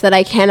Fine Life that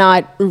I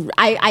cannot.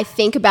 I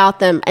think about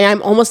them, and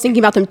I'm almost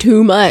thinking about them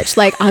too much.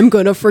 Like I'm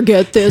gonna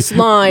forget this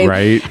line,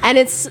 Right. And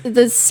it's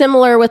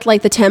similar with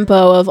like the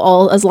tempo of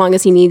all As Long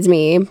As He Needs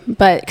Me,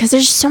 but because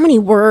there's so many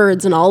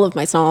words in all of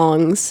my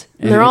songs,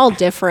 And they're all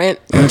different.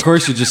 And of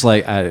course, you're just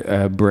like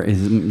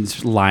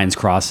lines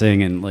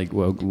crossing and like,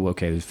 well,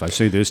 okay, if I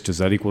say this, does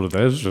that equal to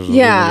this?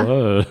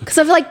 Yeah. Because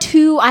I have like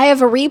I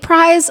have a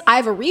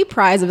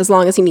reprise of As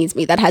Long as He Needs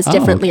Me that has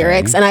different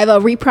lyrics. And I have a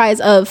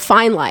reprise of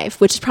Fine Life,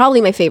 which is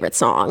probably my favorite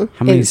song.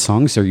 How many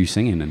songs are you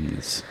singing in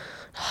this?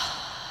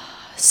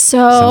 So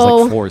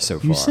sounds like 4 so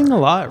far. You sing a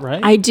lot,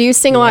 right? I do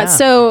sing a lot.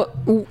 So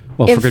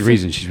well, for good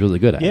reason. She's really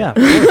good at it. Yeah,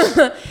 of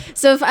course.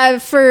 So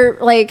for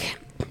like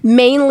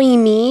mainly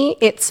me,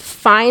 it's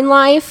Fine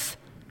Life,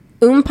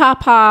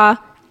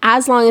 Papa,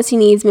 As Long as He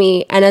Needs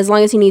Me, and As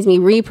Long as He Needs Me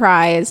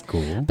reprise.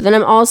 Cool. But then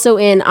I'm also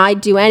in I'd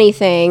Do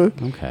Anything.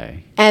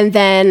 Okay. And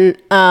then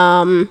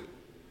I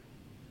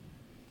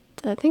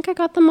think I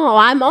got them all.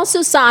 I'm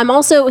also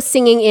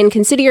singing in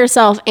Consider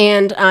Yourself,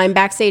 and I'm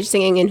backstage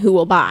singing in Who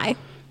Will Buy.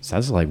 So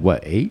that's like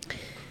what, 8?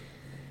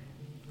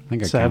 I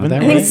think I 7. counted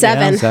that I think right.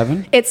 7. Yeah,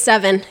 7. It's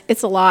 7.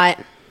 It's a lot.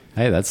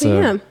 Hey, that's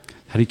Yeah.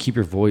 How do you keep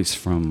your voice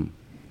from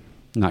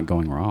not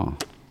going raw?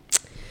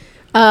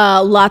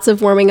 Lots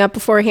of warming up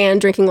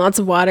beforehand, drinking lots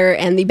of water,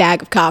 and the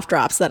bag of cough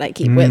drops that I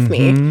keep with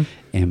me.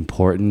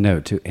 Important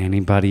note to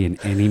anybody in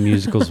any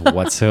musicals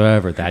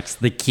whatsoever. That's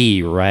the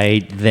key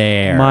right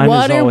there. Mine is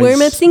Water, always-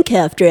 warm-ups, and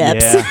cough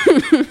drops. Yeah.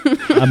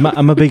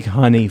 I'm a big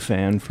honey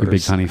fan. For You're a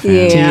big honey fan.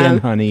 Yeah. tea and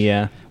honey,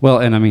 yeah. Well,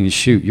 and I mean,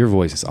 shoot, your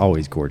voice is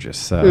always gorgeous.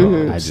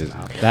 So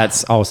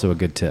that's also a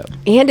good tip.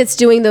 And it's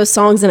doing those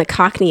songs in a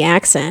Cockney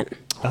accent.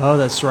 Oh,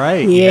 that's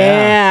right.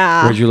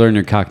 Yeah. Where'd you learn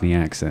your Cockney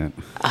accent?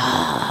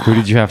 Who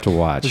did you have to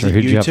watch, Was or it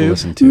who did you have to YouTube?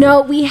 listen to?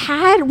 No, we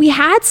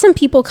had some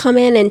people come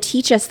in and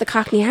teach us the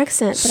Cockney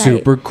accent, but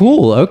Super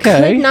cool. I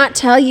Okay. could not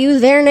tell you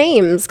their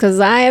names because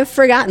I have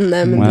forgotten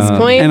them at this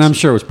point. And I'm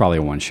sure it was probably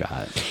a one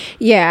shot.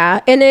 Yeah,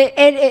 and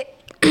it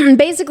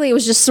basically it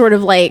was just sort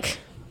of like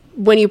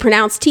when you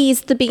pronounce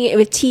T's at the beginning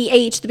with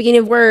TH at the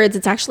beginning of words,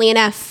 it's actually an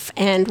F.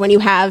 And when you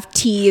have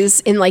T's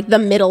in like the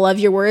middle of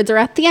your words or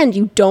at the end,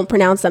 you don't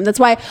pronounce them. That's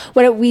why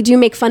when we do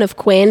make fun of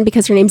Quinn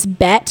because her name's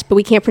Bet, but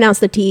we can't pronounce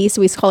the T,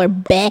 so we just call her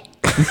Bet.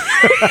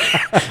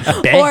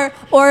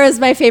 or as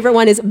my favorite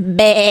one is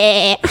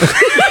Bet.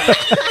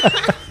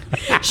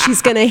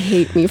 She's gonna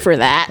hate me for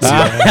that.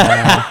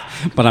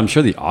 But I'm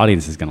sure the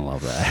audience is going to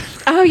love that.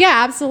 Oh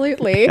yeah,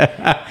 absolutely.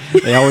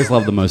 They always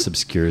love the most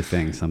obscure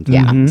things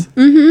sometimes.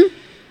 Yeah. Mm-hmm.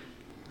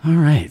 All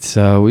right.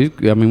 So we've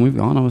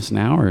gone almost an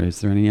hour. Is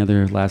there any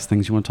other last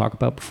things you want to talk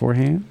about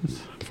beforehand?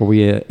 Before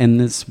we end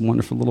this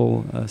wonderful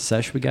little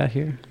sesh we got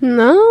here?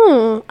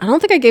 No, I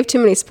don't think I gave too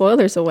many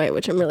spoilers away,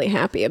 which I'm really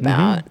happy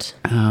about.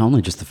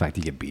 Only just the fact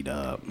that you get beat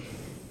up.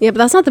 Yeah, but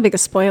that's not the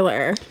biggest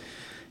spoiler.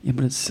 Yeah,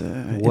 but it's...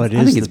 What I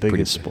is think the it's pretty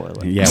biggest big.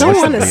 spoiler? Yeah, I don't what's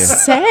the want to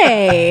biggest-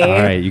 say.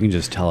 All right, you can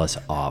just tell us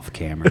off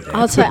camera.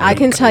 I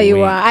can tell you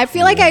why. I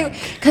feel like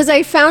because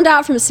I found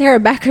out from Sarah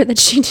Becker that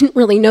she didn't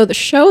really know the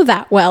show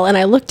that well, and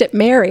I looked at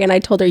Mary and I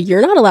told her,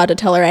 "You're not allowed to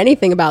tell her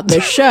anything about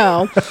this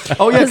show."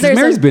 Oh yeah, because there's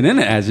Mary's been in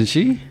it, hasn't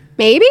she?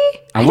 Maybe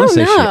I want don't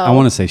to say know. I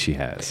want to say she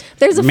has.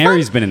 There's a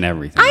Mary's fun- been in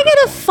everything. I get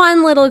a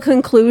fun little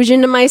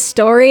conclusion to my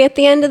story at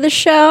the end of the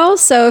show.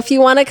 So if you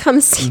want to come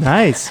see,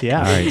 Nice, yeah.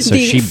 All right, so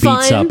the she beats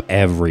fun- up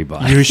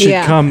everybody. You should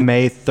Yeah. come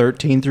May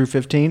 13 through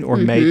 15 or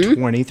May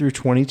 20 through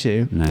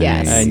 22. Nice.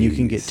 Yes. And you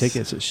can get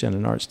tickets at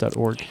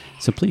shenanarts.org.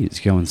 So please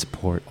go and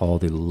support all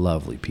the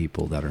lovely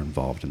people that are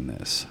involved in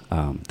this.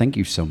 Thank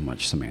you so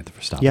much, Samantha,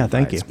 for stopping Yeah, by.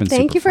 thank you. It's been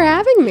thank super you for fun.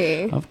 having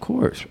me. Of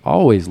course.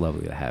 Always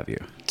lovely to have you.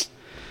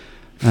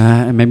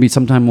 And maybe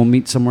sometime we'll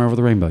meet somewhere over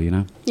the rainbow, you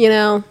know? You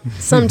know,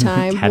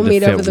 sometime Had we'll to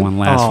meet fit over the. one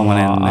last one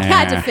in there.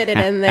 Had to fit it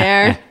in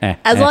there.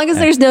 As long as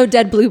there's no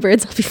dead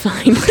bluebirds, I'll be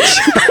fine.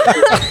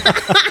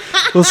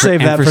 We'll save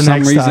that And for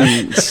next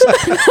time. reason,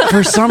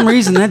 for some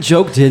reason, that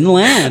joke didn't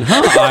land.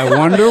 Huh? I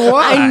wonder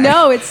why. I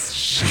know, it's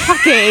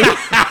shocking.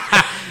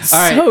 All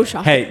right. So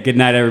shocking. Hey, good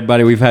night,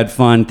 everybody. We've had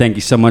fun. Thank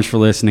you so much for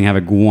listening. Have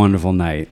a wonderful night.